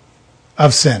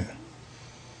of sin.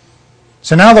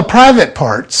 So now the private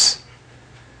parts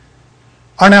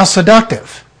are now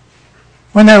seductive,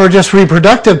 when they were just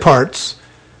reproductive parts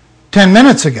 10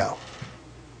 minutes ago.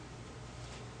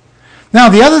 Now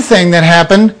the other thing that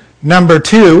happened, number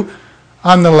 2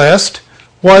 on the list,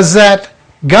 was that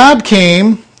God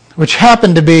came, which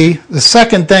happened to be the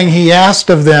second thing he asked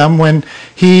of them when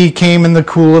he came in the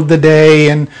cool of the day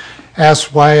and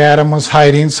asked why Adam was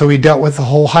hiding, so he dealt with the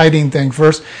whole hiding thing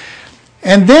first.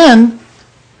 And then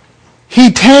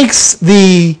he takes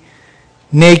the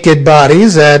naked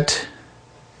bodies that,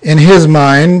 in his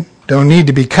mind, don't need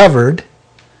to be covered,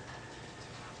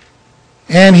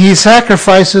 and he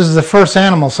sacrifices the first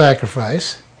animal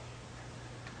sacrifice,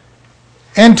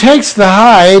 and takes the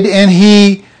hide and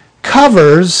he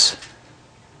covers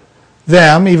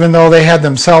them, even though they had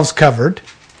themselves covered.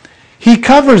 He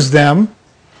covers them.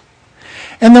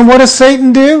 And then what does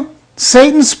Satan do?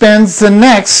 Satan spends the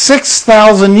next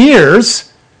 6,000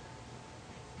 years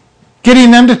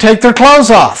getting them to take their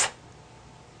clothes off.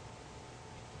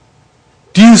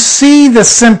 Do you see the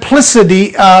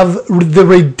simplicity of the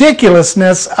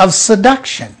ridiculousness of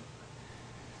seduction?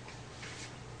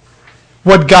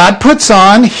 What God puts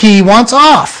on, he wants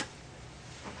off.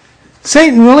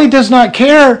 Satan really does not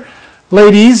care,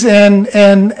 ladies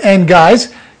and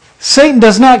guys. Satan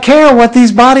does not care what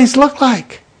these bodies look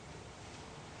like.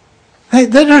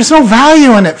 There's no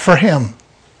value in it for him.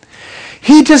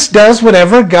 He just does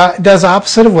whatever God does,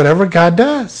 opposite of whatever God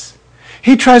does.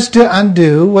 He tries to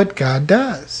undo what God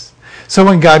does. So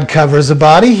when God covers a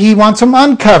body, he wants them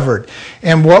uncovered.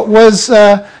 And what was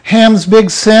Ham's big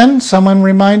sin? Someone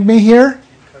remind me here?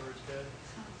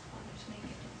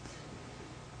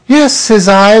 Yes, his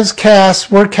eyes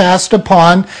were cast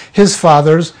upon his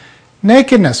father's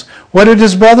nakedness. What did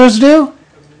his brothers do?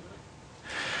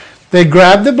 They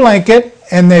grabbed the blanket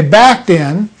and they backed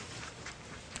in,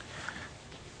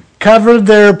 covered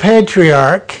their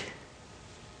patriarch,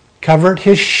 covered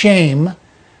his shame,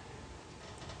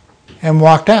 and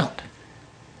walked out.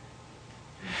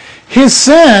 His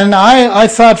sin, I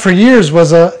thought for years was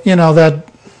that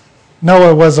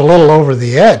Noah was a little over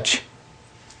the edge.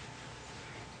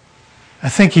 I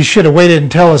think he should have waited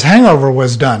until his hangover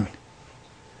was done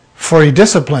before he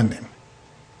disciplined him.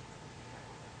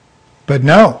 But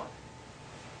no.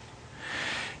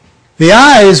 The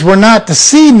eyes were not to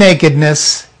see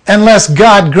nakedness unless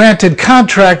God granted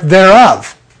contract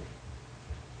thereof.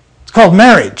 It's called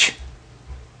marriage.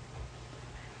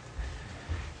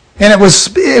 And it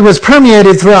was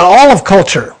permeated throughout all of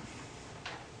culture.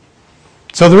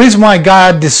 So the reason why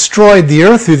God destroyed the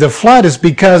earth through the flood is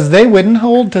because they wouldn't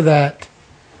hold to that.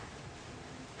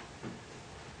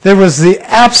 There was the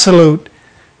absolute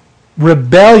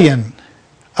rebellion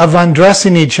of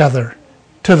undressing each other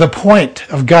to the point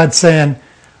of God saying,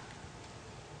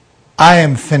 I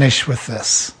am finished with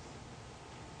this.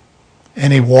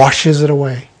 And he washes it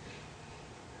away.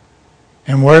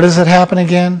 And where does it happen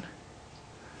again?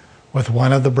 With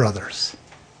one of the brothers.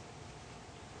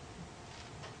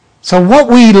 So what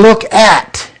we look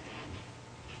at,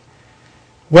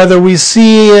 whether we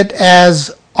see it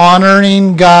as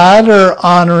honoring God or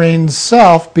honoring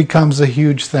self, becomes a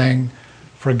huge thing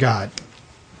for God.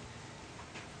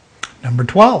 Number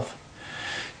 12,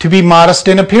 to be modest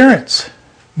in appearance,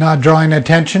 not drawing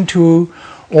attention to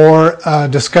or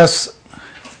discussing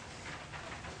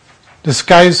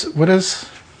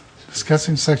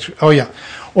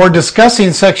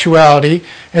sexuality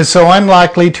is so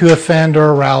unlikely to offend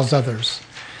or arouse others.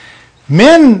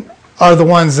 Men are the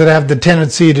ones that have the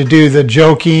tendency to do the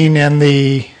joking and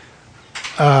the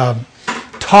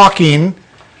talking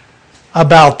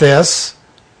about this.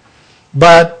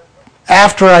 But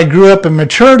after I grew up and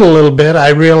matured a little bit, I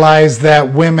realized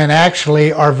that women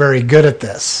actually are very good at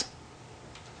this.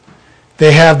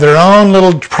 They have their own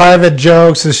little private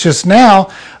jokes. It's just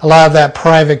now a lot of that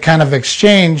private kind of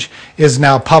exchange is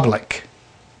now public.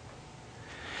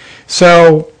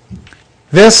 So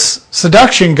this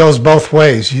seduction goes both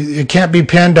ways. It can't be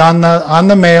pinned on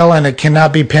the male, and it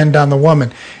cannot be pinned on the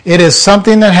woman. It is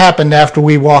something that happened after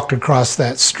we walked across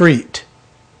that street.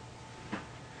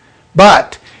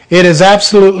 But it is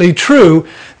absolutely true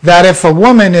that if a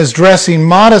woman is dressing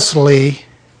modestly,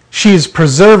 she's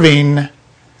preserving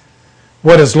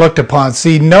what is looked upon.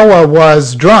 See, Noah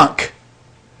was drunk.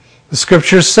 The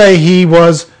scriptures say he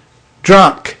was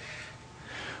drunk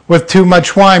with too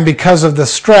much wine because of the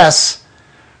stress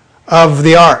of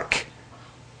the ark.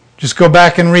 Just go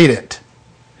back and read it.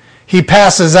 He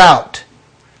passes out.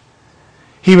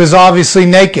 He was obviously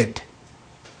naked.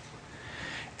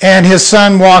 And his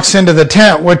son walks into the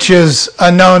tent, which is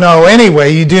a no-no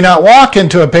anyway. You do not walk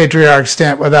into a patriarch's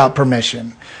tent without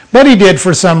permission. But he did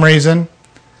for some reason.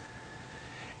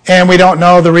 And we don't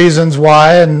know the reasons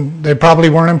why, and they probably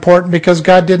weren't important because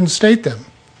God didn't state them.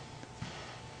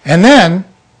 And then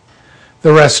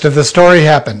the rest of the story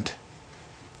happened.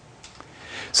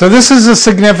 So this is a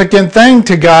significant thing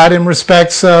to God in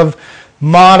respects of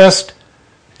modest.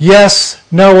 Yes,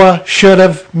 Noah should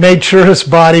have made sure his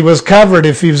body was covered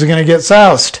if he was going to get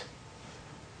soused.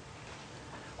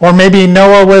 Or maybe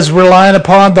Noah was relying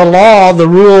upon the law, the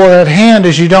rule at hand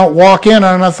is you don't walk in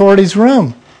on an authority's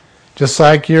room. Just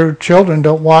like your children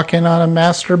don't walk in on a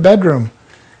master bedroom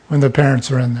when the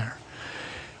parents are in there.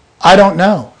 I don't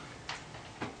know.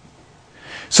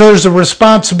 So there's a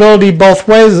responsibility both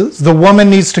ways. The woman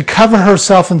needs to cover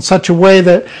herself in such a way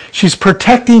that she's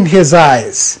protecting his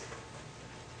eyes.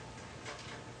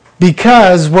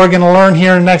 Because we're going to learn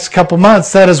here in the next couple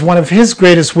months that is one of his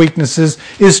greatest weaknesses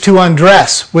is to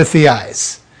undress with the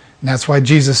eyes. And that's why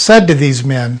Jesus said to these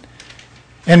men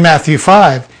in Matthew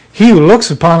 5, he who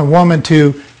looks upon a woman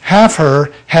to have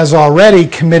her has already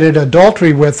committed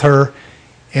adultery with her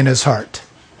in his heart.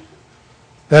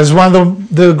 That is one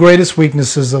of the greatest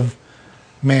weaknesses of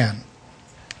man.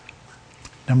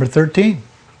 Number 13.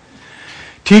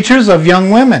 Teachers of young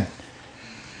women.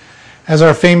 As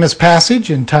our famous passage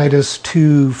in Titus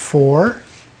 2:4.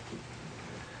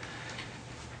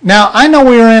 Now, I know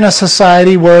we are in a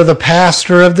society where the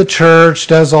pastor of the church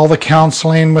does all the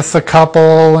counseling with the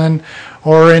couple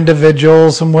or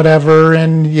individuals and whatever,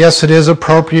 and yes, it is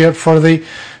appropriate for the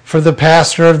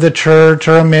pastor of the church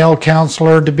or a male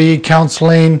counselor to be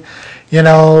counseling,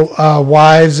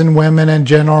 wives and women in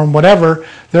general and whatever.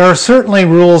 There are certainly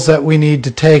rules that we need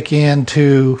to take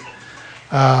into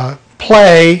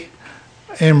play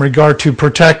in regard to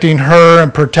protecting her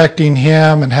and protecting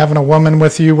him and having a woman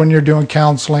with you when you're doing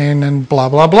counseling and blah,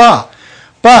 blah, blah.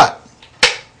 But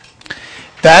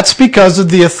that's because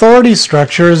of the authority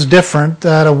structure is different,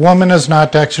 that a woman is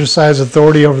not to exercise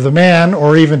authority over the man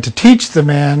or even to teach the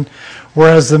man,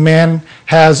 whereas the man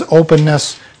has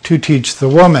openness to teach the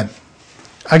woman.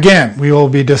 Again, we will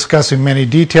be discussing many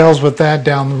details with that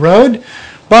down the road,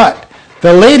 but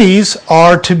the ladies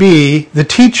are to be the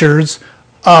teachers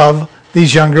of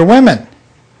these younger women.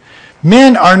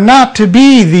 Men are not to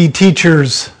be the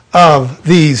teachers of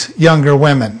these younger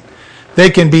women. They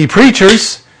can be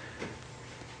preachers.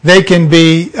 They can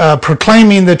be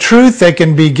proclaiming the truth. They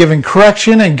can be giving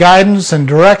correction and guidance and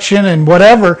direction and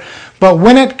whatever. But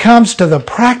when it comes to the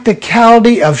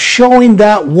practicality of showing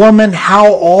that woman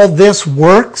how all this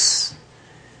works,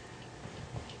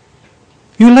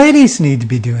 you ladies need to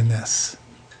be doing this,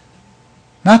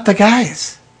 not the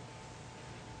guys.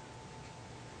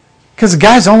 Because the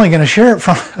guy's only going to share it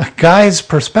from a guy's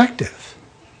perspective.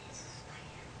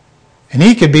 And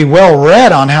he could be well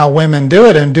read on how women do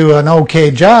it and do an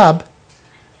okay job.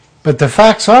 But the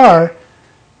facts are,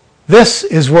 this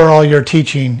is where all your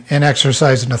teaching and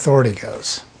exercise and authority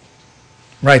goes.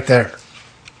 Right there.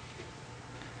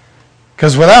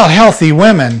 Because without healthy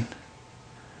women,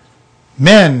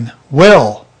 men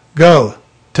will go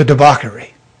to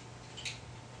debauchery.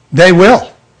 They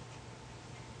will.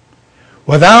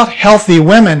 Without healthy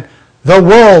women, the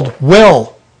world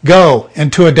will go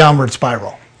into a downward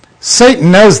spiral.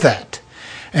 Satan knows that.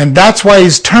 And that's why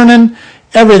he's turning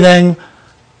everything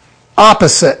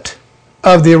opposite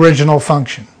of the original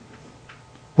function.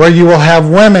 Where you will have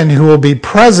women who will be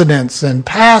presidents and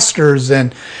pastors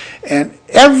and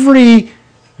every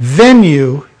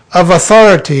venue of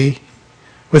authority.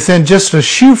 Within just a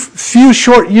few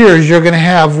short years, you're going to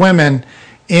have women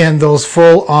in those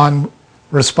full-on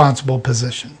responsible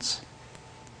positions.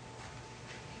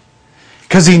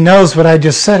 Because he knows what I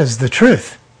just said is the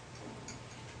truth.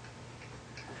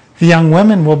 The young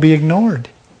women will be ignored.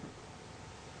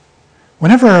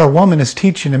 Whenever a woman is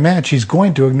teaching a man, she's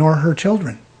going to ignore her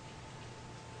children.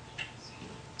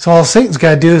 So all Satan's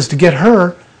got to do is to get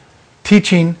her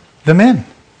teaching the men.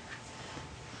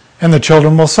 And the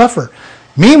children will suffer.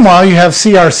 Meanwhile, you have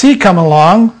CRC come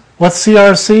along. What's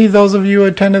CRC, those of you who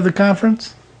attended the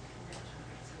conference?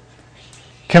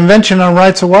 Convention on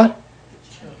Rights of what?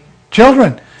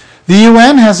 Children. The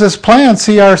UN has this plan,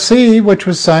 CRC, which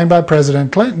was signed by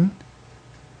President Clinton.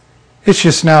 It's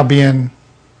just now being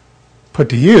put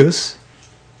to use.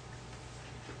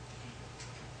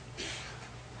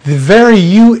 The very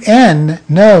UN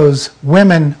knows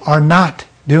women are not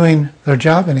doing their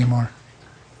job anymore.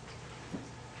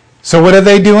 So what are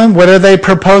they doing? What are they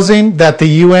proposing? That the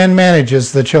UN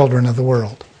manages the children of the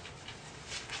world.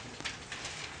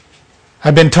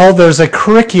 I've been told there's a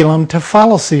curriculum to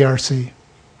follow CRC.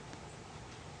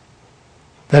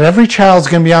 That every child's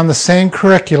going to be on the same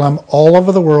curriculum all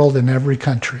over the world in every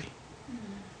country.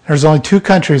 There's only 2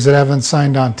 countries that haven't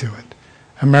signed on to it.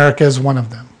 America is one of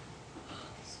them.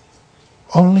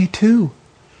 Only 2.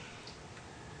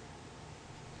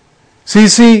 So you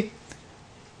see,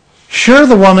 sure,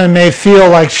 the woman may feel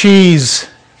like she's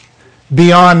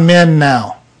beyond men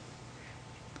now.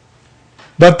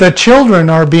 But the children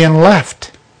are being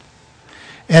left.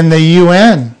 And the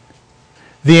UN,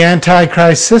 the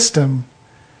Antichrist system,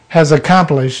 has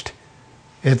accomplished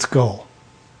its goal.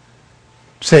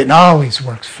 Satan always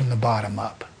works from the bottom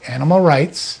up. Animal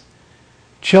rights,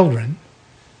 children,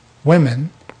 women,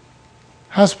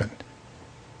 husband.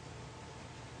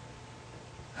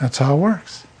 That's how it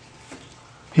works.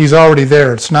 He's already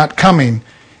there. It's not coming.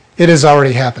 It is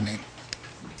already happening.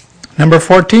 Number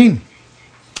 14.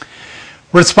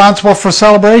 Responsible for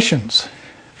celebrations.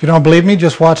 If you don't believe me,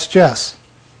 just watch Jess.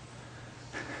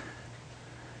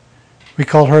 We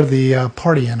call her the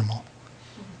party animal.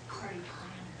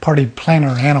 Party planner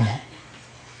animal.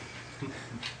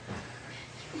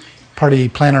 Party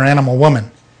planner animal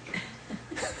woman.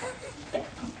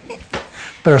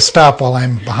 Better stop while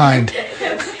I'm behind.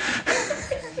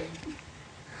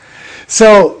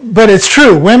 So, but it's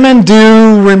true. Women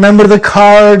do remember the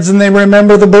cards, and they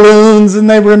remember the balloons, and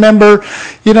they remember,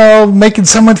 making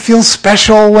someone feel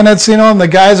special when it's, and the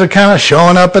guys are kind of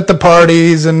showing up at the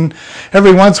parties, and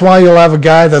every once in a while you'll have a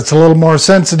guy that's a little more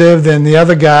sensitive than the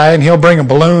other guy, and he'll bring a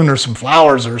balloon or some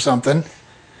flowers or something.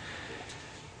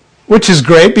 Which is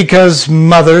great, because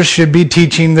mothers should be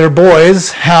teaching their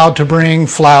boys how to bring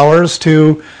flowers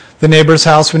to the neighbor's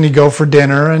house when you go for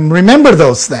dinner, and remember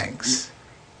those things.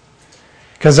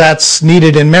 Because that's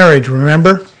needed in marriage,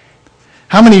 remember?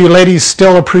 How many of you ladies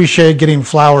still appreciate getting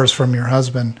flowers from your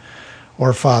husband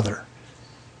or father?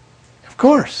 Of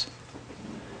course.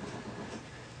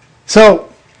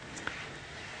 So,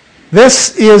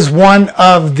 this is one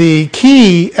of the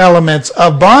key elements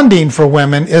of bonding for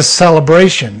women is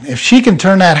celebration. If she can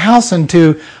turn that house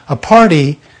into a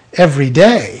party every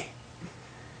day,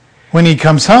 when he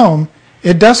comes home,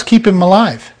 it does keep him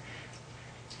alive.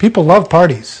 People love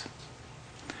parties.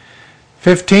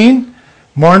 15,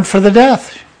 mourn for the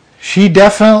death. She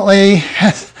definitely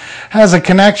has a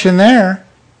connection there.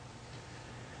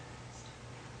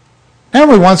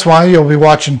 Every once in a while you'll be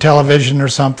watching television or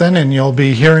something and you'll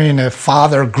be hearing a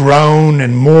father groan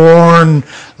and mourn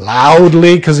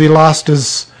loudly because he lost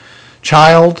his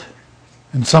child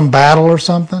in some battle or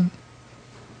something.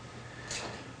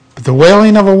 But the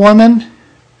wailing of a woman,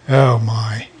 oh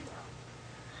my.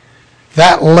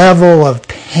 That level of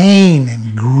pain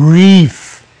and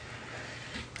grief,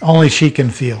 only she can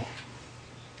feel.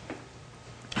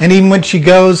 And even when she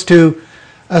goes to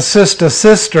assist a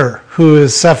sister who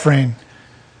is suffering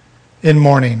in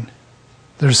mourning,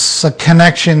 there's a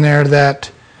connection there that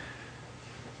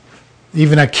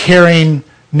even a caring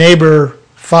neighbor,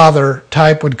 father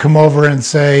type would come over and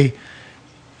say,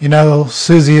 you know,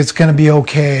 Susie, it's going to be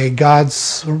okay.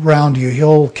 God's around you.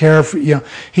 He'll care for you.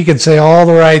 He could say all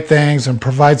the right things and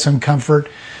provide some comfort.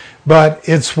 But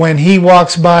it's when he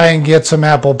walks by and gets some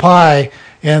apple pie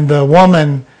and the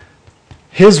woman,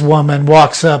 his woman,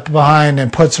 walks up behind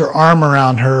and puts her arm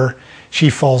around her, she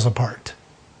falls apart.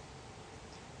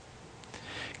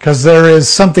 Because there is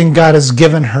something God has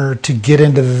given her to get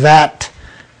into that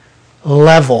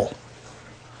level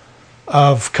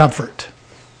of comfort.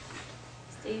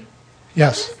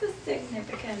 Yes. What is the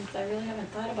significance? I really haven't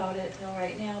thought about it till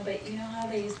right now, but you know how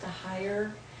they used to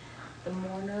hire the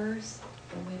mourners,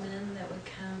 the women that would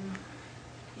come,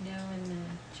 you know, in the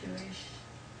Jewish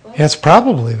book? It's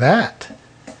probably that.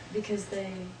 Because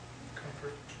they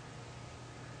Comfort.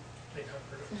 They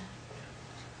comfort us.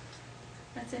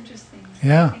 That's interesting.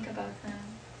 Yeah. Think about that.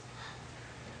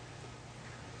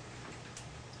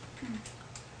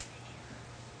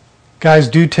 Guys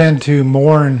do tend to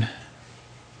mourn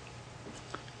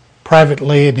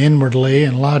privately and inwardly,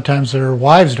 and a lot of times their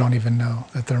wives don't even know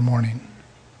that they're mourning.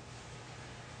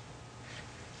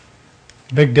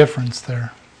 Big difference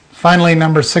there. Finally,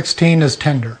 number 16 is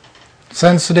tender.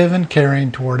 Sensitive and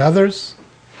caring toward others,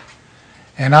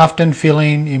 and often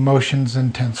feeling emotions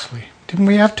intensely. Didn't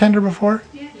we have tender before?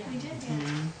 Yeah, we did.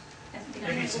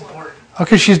 Maybe it's important.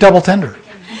 Okay, she's double tender.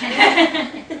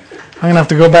 I'm going to have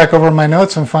to go back over my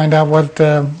notes and find out what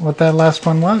that last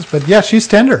one was. But yeah, she's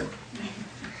tender.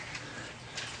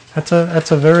 That's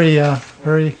a very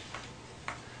very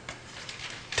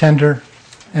tender,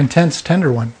 intense,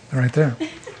 tender one right there.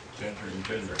 Tender and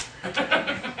tender.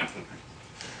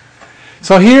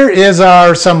 So here is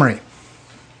our summary.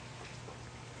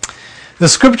 The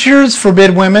scriptures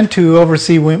forbid women to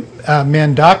oversee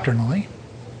men doctrinally.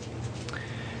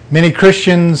 Many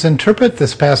Christians interpret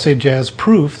this passage as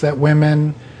proof that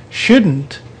women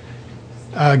shouldn't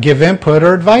give input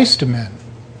or advice to men.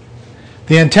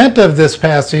 The intent of this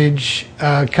passage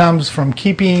comes from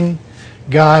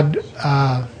God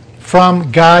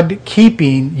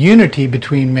keeping unity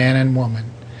between man and woman.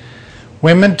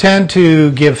 Women tend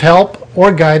to give help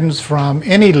or guidance from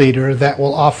any leader that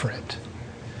will offer it,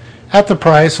 at the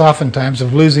price oftentimes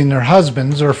of losing their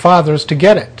husbands or fathers to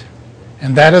get it.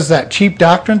 And that is that cheap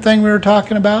doctrine thing we were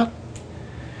talking about.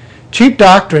 Cheap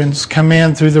doctrines come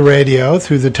in through the radio,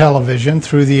 through the television,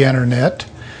 through the internet,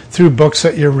 through books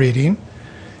that you're reading.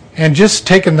 And just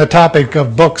taking the topic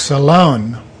of books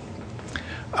alone,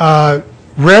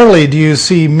 rarely do you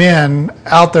see men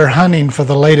out there hunting for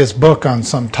the latest book on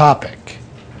some topic.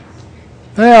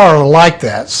 They are like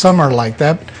that. Some are like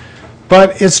that.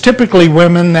 But it's typically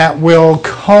women that will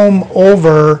comb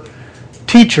over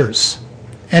teachers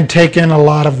and take in a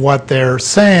lot of what they're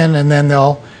saying, and then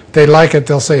they like it,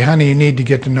 they'll say, honey, you need to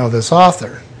get to know this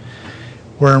author.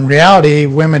 Where in reality,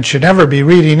 women should never be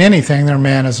reading anything their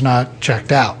man has not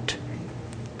checked out.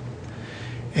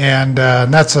 And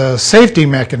that's a safety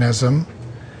mechanism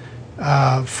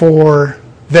for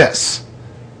this.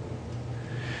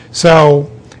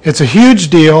 So it's a huge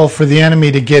deal for the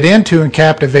enemy to get into and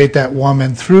captivate that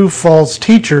woman through false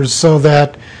teachers, so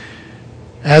that,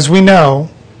 as we know,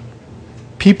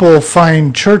 people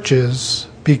find churches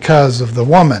because of the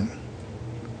woman,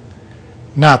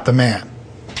 not the man.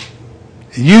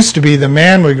 It used to be the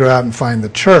man would go out and find the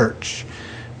church,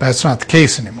 but that's not the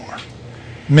case anymore.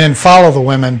 Men follow the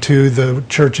women to the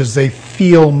churches they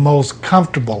feel most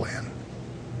comfortable in.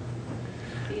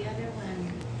 The other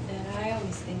one that I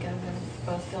always think of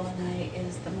both Phil and I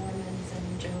is the Mormons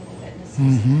and Jehovah's Witnesses.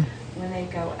 Mm-hmm. When they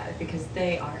go out, because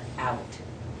they are out.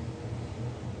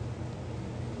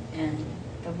 And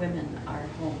the women are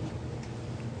home.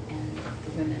 And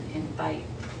the women invite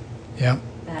Yep,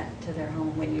 that to their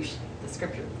home when the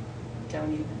scripture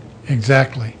don't even.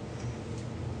 exactly.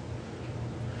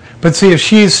 But see, if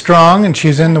she's strong and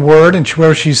she's in the Word and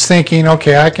where she's thinking,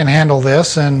 okay, I can handle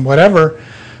this and whatever,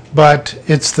 but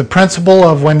it's the principle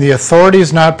of when the authority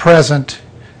is not present,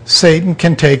 Satan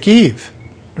can take Eve.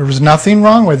 There was nothing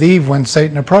wrong with Eve when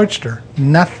Satan approached her.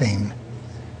 Nothing.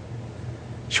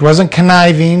 She wasn't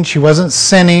conniving. She wasn't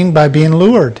sinning by being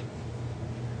lured.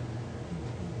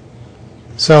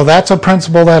 So that's a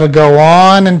principle that'll go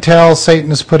on until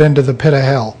Satan is put into the pit of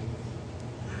hell.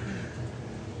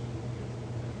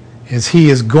 He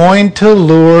is going to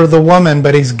lure the woman,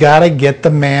 but he's got to get the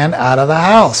man out of the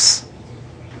house.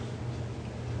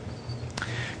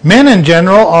 Men in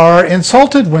general are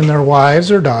insulted when their wives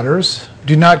or daughters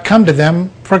do not come to them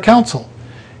for counsel.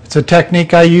 It's a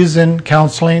technique I use in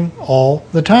counseling all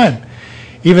the time.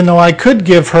 Even though I could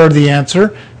give her the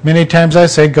answer, many times I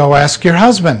say, go ask your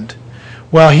husband.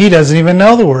 Well, he doesn't even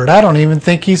know the word. I don't even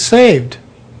think he's saved.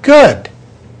 Good.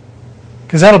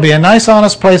 Because that'll be a nice,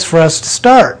 honest place for us to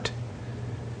start.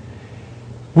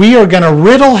 We are going to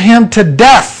riddle him to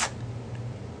death.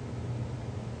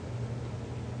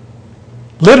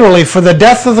 Literally, for the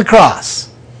death of the cross.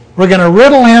 We're going to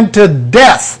riddle him to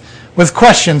death with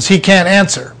questions he can't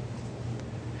answer.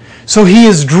 So he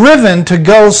is driven to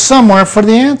go somewhere for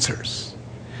the answers.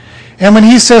 And when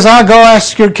he says, I'll go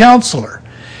ask your counselor,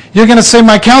 you're going to say,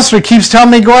 my counselor keeps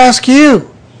telling me go ask you.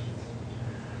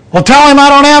 Well, tell him I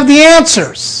don't have the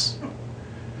answers.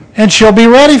 And she'll be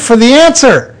ready for the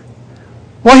answer.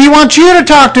 Well, he wants you to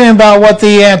talk to him about what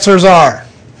the answers are.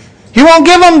 He won't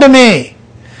give them to me.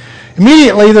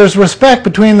 Immediately, there's respect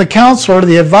between the counselor,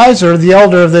 the advisor, the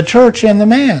elder of the church, and the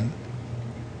man.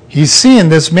 He's seeing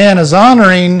this man is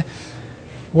honoring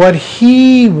what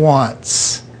he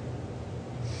wants.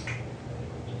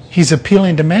 He's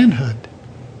appealing to manhood.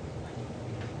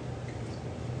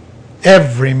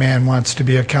 Every man wants to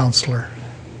be a counselor,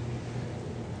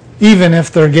 even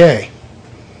if they're gay.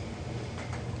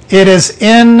 It is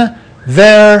in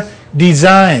their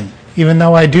design. Even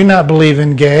though I do not believe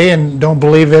in gay and don't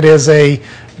believe it is a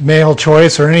male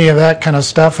choice or any of that kind of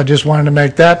stuff, I just wanted to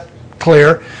make that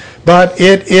clear. But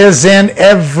it is in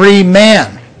every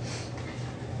man.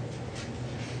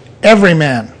 Every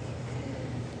man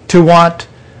to want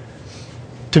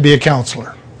to be a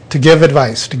counselor, to give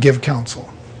advice, to give counsel.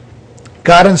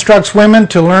 God instructs women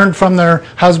to learn from their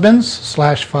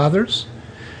husbands/fathers,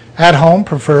 at home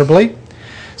preferably.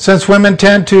 Since women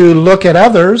tend to look at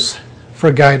others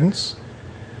for guidance,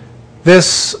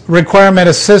 this requirement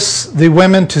assists the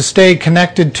women to stay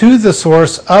connected to the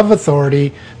source of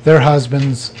authority, their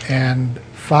husbands and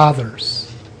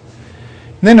fathers.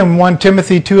 And then in 1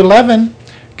 Timothy 2:11,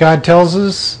 God tells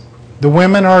us the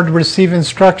women are to receive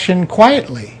instruction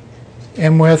quietly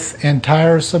and with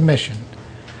entire submission.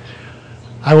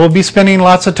 I will be spending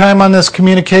lots of time on this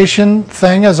communication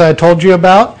thing, as I told you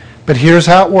about, but here's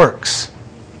how it works.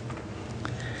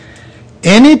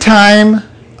 Anytime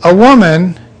a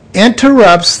woman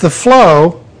interrupts the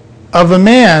flow of a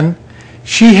man,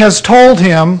 she has told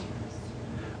him,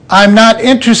 I'm not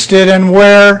interested in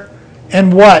where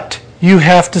and what you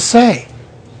have to say.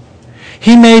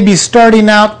 He may be starting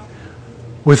out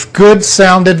with good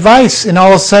sound advice, and all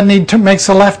of a sudden he makes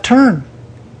a left turn.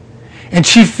 And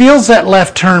she feels that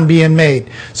left turn being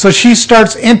made. So she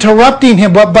starts interrupting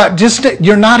him, but just,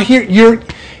 you're not here,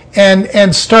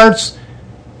 and starts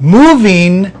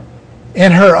moving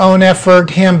in her own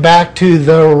effort him back to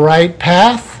the right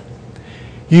path.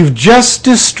 You've just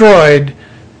destroyed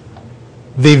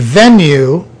the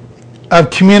venue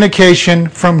of communication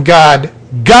from God.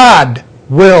 God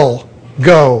will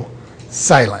go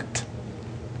silent.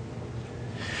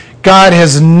 God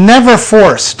has never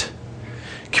forced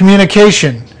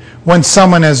communication when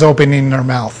someone is opening their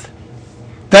mouth.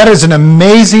 That is an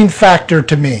amazing factor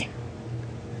to me.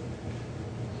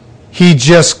 He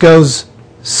just goes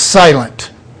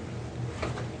silent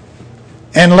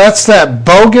and lets that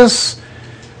bogus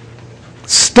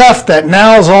stuff that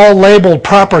now is all labeled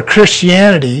proper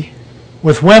Christianity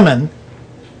with women,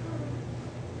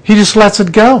 he just lets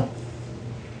it go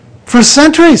for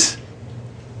centuries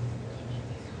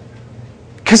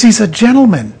because he's a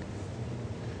gentleman.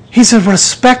 He's a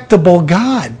respectable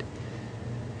God.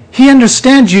 He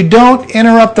understands you don't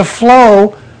interrupt the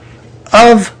flow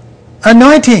of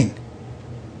anointing.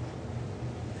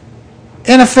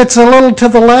 And if it's a little to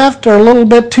the left or a little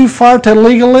bit too far to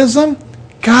legalism,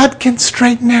 God can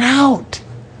straighten it out.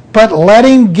 But let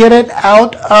him get it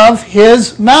out of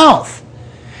his mouth.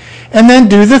 And then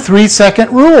do the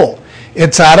 3-second rule.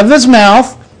 It's out of his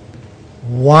mouth.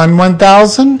 1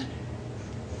 1,000.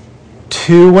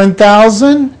 2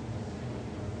 1,000.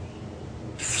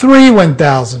 3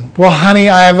 1,000. Well, honey,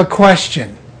 I have a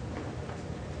question.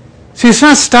 See, it's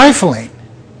not stifling.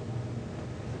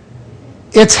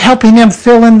 It's helping him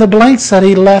fill in the blanks that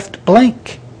he left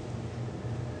blank.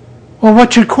 Well,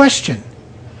 what's your question?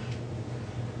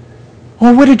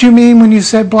 Well, what did you mean when you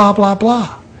said blah, blah,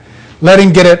 blah? Let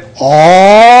him get it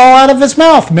all out of his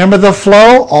mouth. Remember the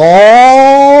flow?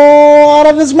 All out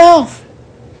of his mouth.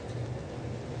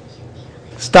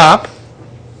 Stop.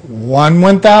 1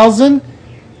 1,000.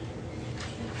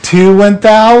 2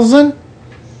 1,000.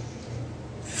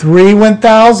 3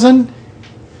 1,000.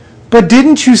 But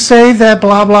didn't you say that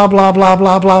blah, blah, blah, blah,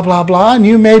 blah, blah, blah, blah, and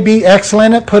you may be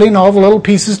excellent at putting all the little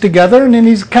pieces together? And then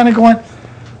he's kind of going,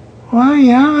 well,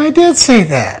 yeah, I did say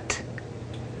that.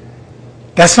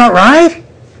 That's not right?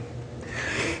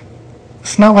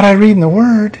 It's not what I read in the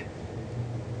Word.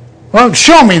 Well,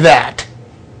 show me that.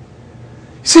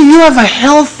 See, you have a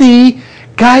healthy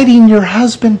guiding your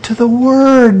husband to the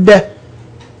Word.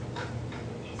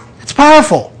 It's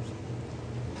powerful.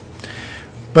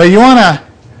 But you want to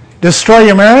destroy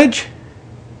your marriage?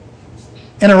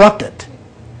 Interrupt it.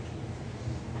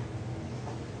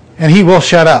 And he will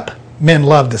shut up. Men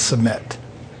love to submit.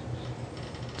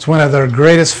 It's one of their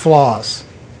greatest flaws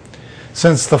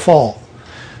since the fall.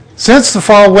 Since the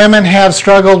fall, women have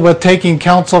struggled with taking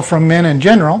counsel from men in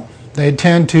general. They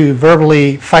tend to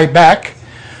verbally fight back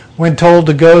when told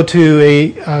to go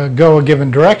a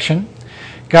given direction.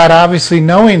 God, obviously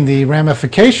knowing the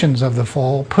ramifications of the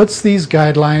fall, puts these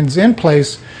guidelines in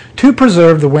place to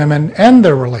preserve the women and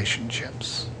their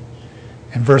relationships.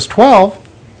 In verse 12,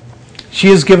 she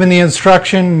is given the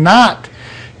instruction not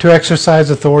to exercise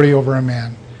authority over a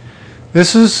man.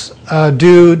 This is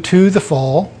due to the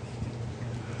fall.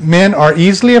 Men are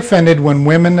easily offended when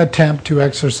women attempt to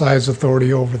exercise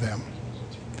authority over them.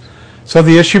 So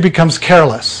the issue becomes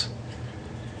careless.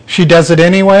 She does it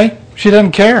anyway. She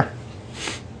doesn't care.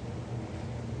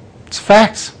 It's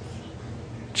facts.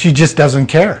 She just doesn't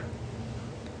care.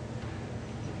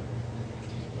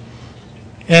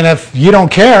 And if you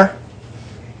don't care,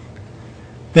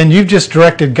 then you've just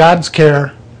directed God's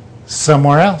care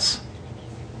somewhere else.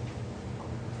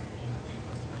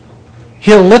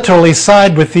 He'll literally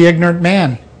side with the ignorant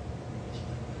man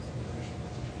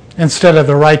instead of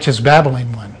the righteous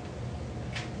babbling one.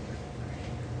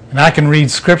 And I can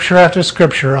read scripture after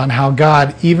scripture on how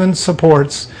God even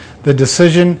supports the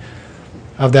decision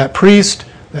of that priest,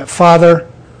 that father,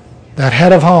 that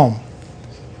head of home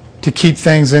to keep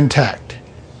things intact.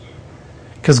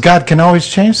 Because God can always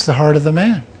change the heart of the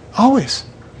man. Always.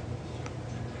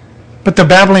 But the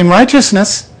babbling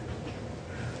righteousness,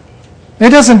 it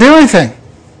doesn't do anything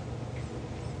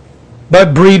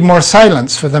but breed more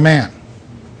silence for the man.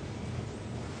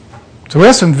 So we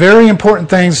have some very important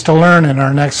things to learn in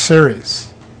our next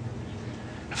series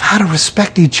of how to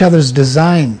respect each other's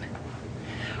design,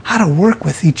 how to work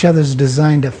with each other's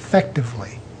design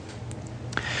effectively.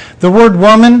 The word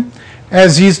woman,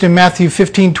 as used in Matthew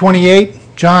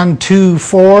 15:28, John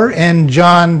 2:4, and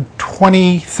John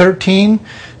 20:13,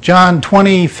 John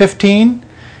 20:15,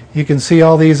 you can see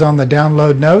all these on the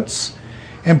download notes,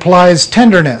 implies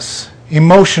tenderness,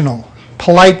 emotional,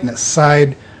 politeness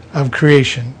side of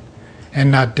creation, and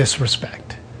not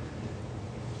disrespect.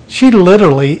 She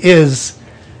literally is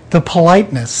the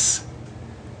politeness,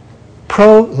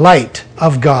 pro-light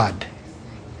of God.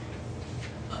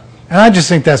 And I just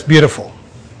think that's beautiful.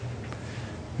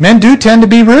 Men do tend to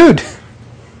be rude.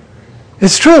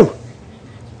 It's true.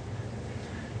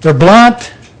 They're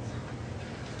blunt.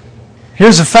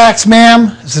 Here's the facts,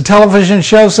 ma'am, as the television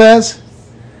show says.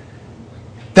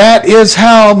 That is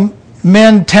how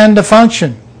men tend to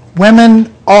function.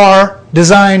 Women are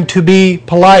designed to be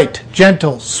polite,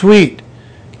 gentle, sweet,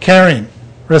 caring,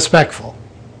 respectful.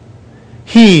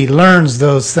 He learns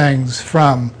those things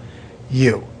from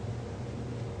you.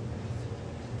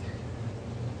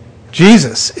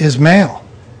 Jesus is male.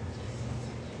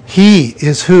 He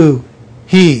is who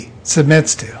he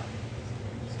submits to.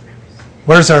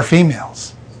 Where's our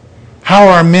females? How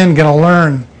are men going to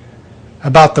learn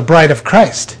about the bride of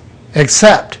Christ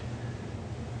except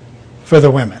for the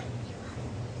women?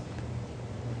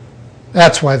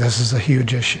 That's why this is a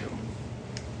huge issue.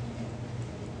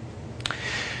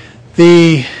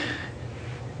 The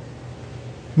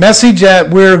message that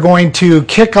we're going to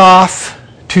kick off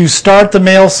to start the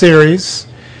male series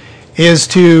is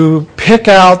to pick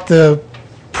out the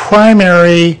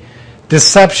primary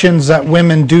deceptions that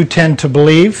women do tend to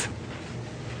believe.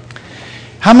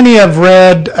 How many have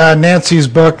read Nancy's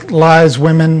book, Lies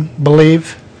Women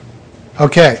Believe?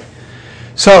 Okay.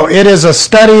 So it is a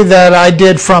study that I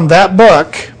did from that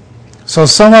book. So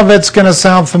some of it's going to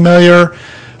sound familiar,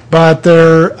 but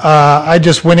I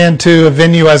just went into a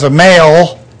venue as a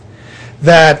male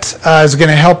that is going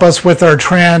to help us with our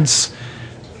transference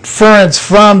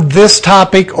from this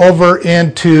topic over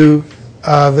into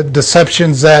the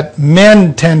deceptions that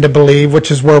men tend to believe, which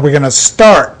is where we're going to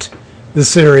start the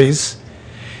series.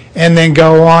 and then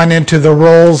go on into the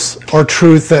roles or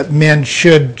truth that men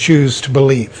should choose to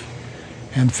believe,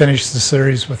 and finish the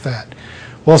series with that.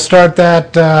 We'll start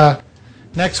that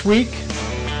next week.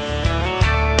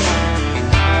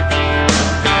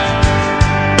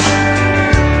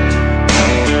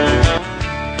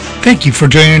 Thank you for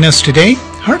joining us today.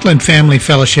 Heartland Family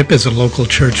Fellowship is a local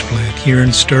church plant here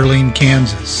in Sterling,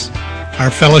 Kansas. Our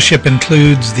fellowship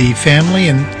includes the family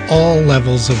and all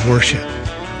levels of worship.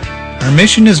 Our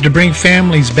mission is to bring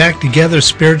families back together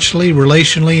spiritually,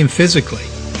 relationally, and physically.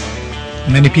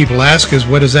 Many people ask us,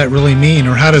 what does that really mean,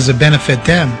 or how does it benefit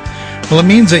them? Well, it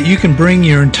means that you can bring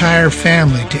your entire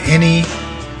family to any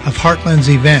of Heartland's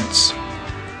events,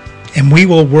 and we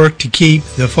will work to keep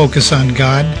the focus on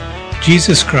God,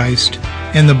 Jesus Christ,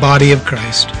 and the body of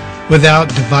Christ without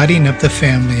dividing up the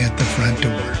family at the front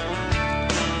door.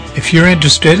 If you're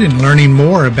interested in learning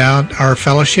more about our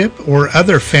fellowship or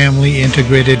other family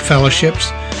integrated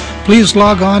fellowships, please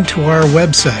log on to our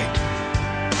website.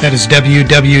 That is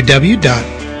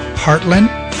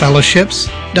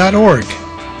www.heartlandfellowships.org.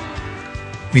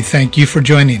 We thank you for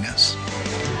joining us.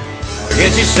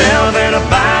 Get yourself in a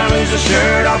bind, lose a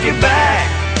shirt off your back.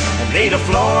 Need a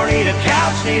floor, need a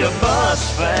couch, need a bus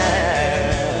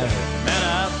fare.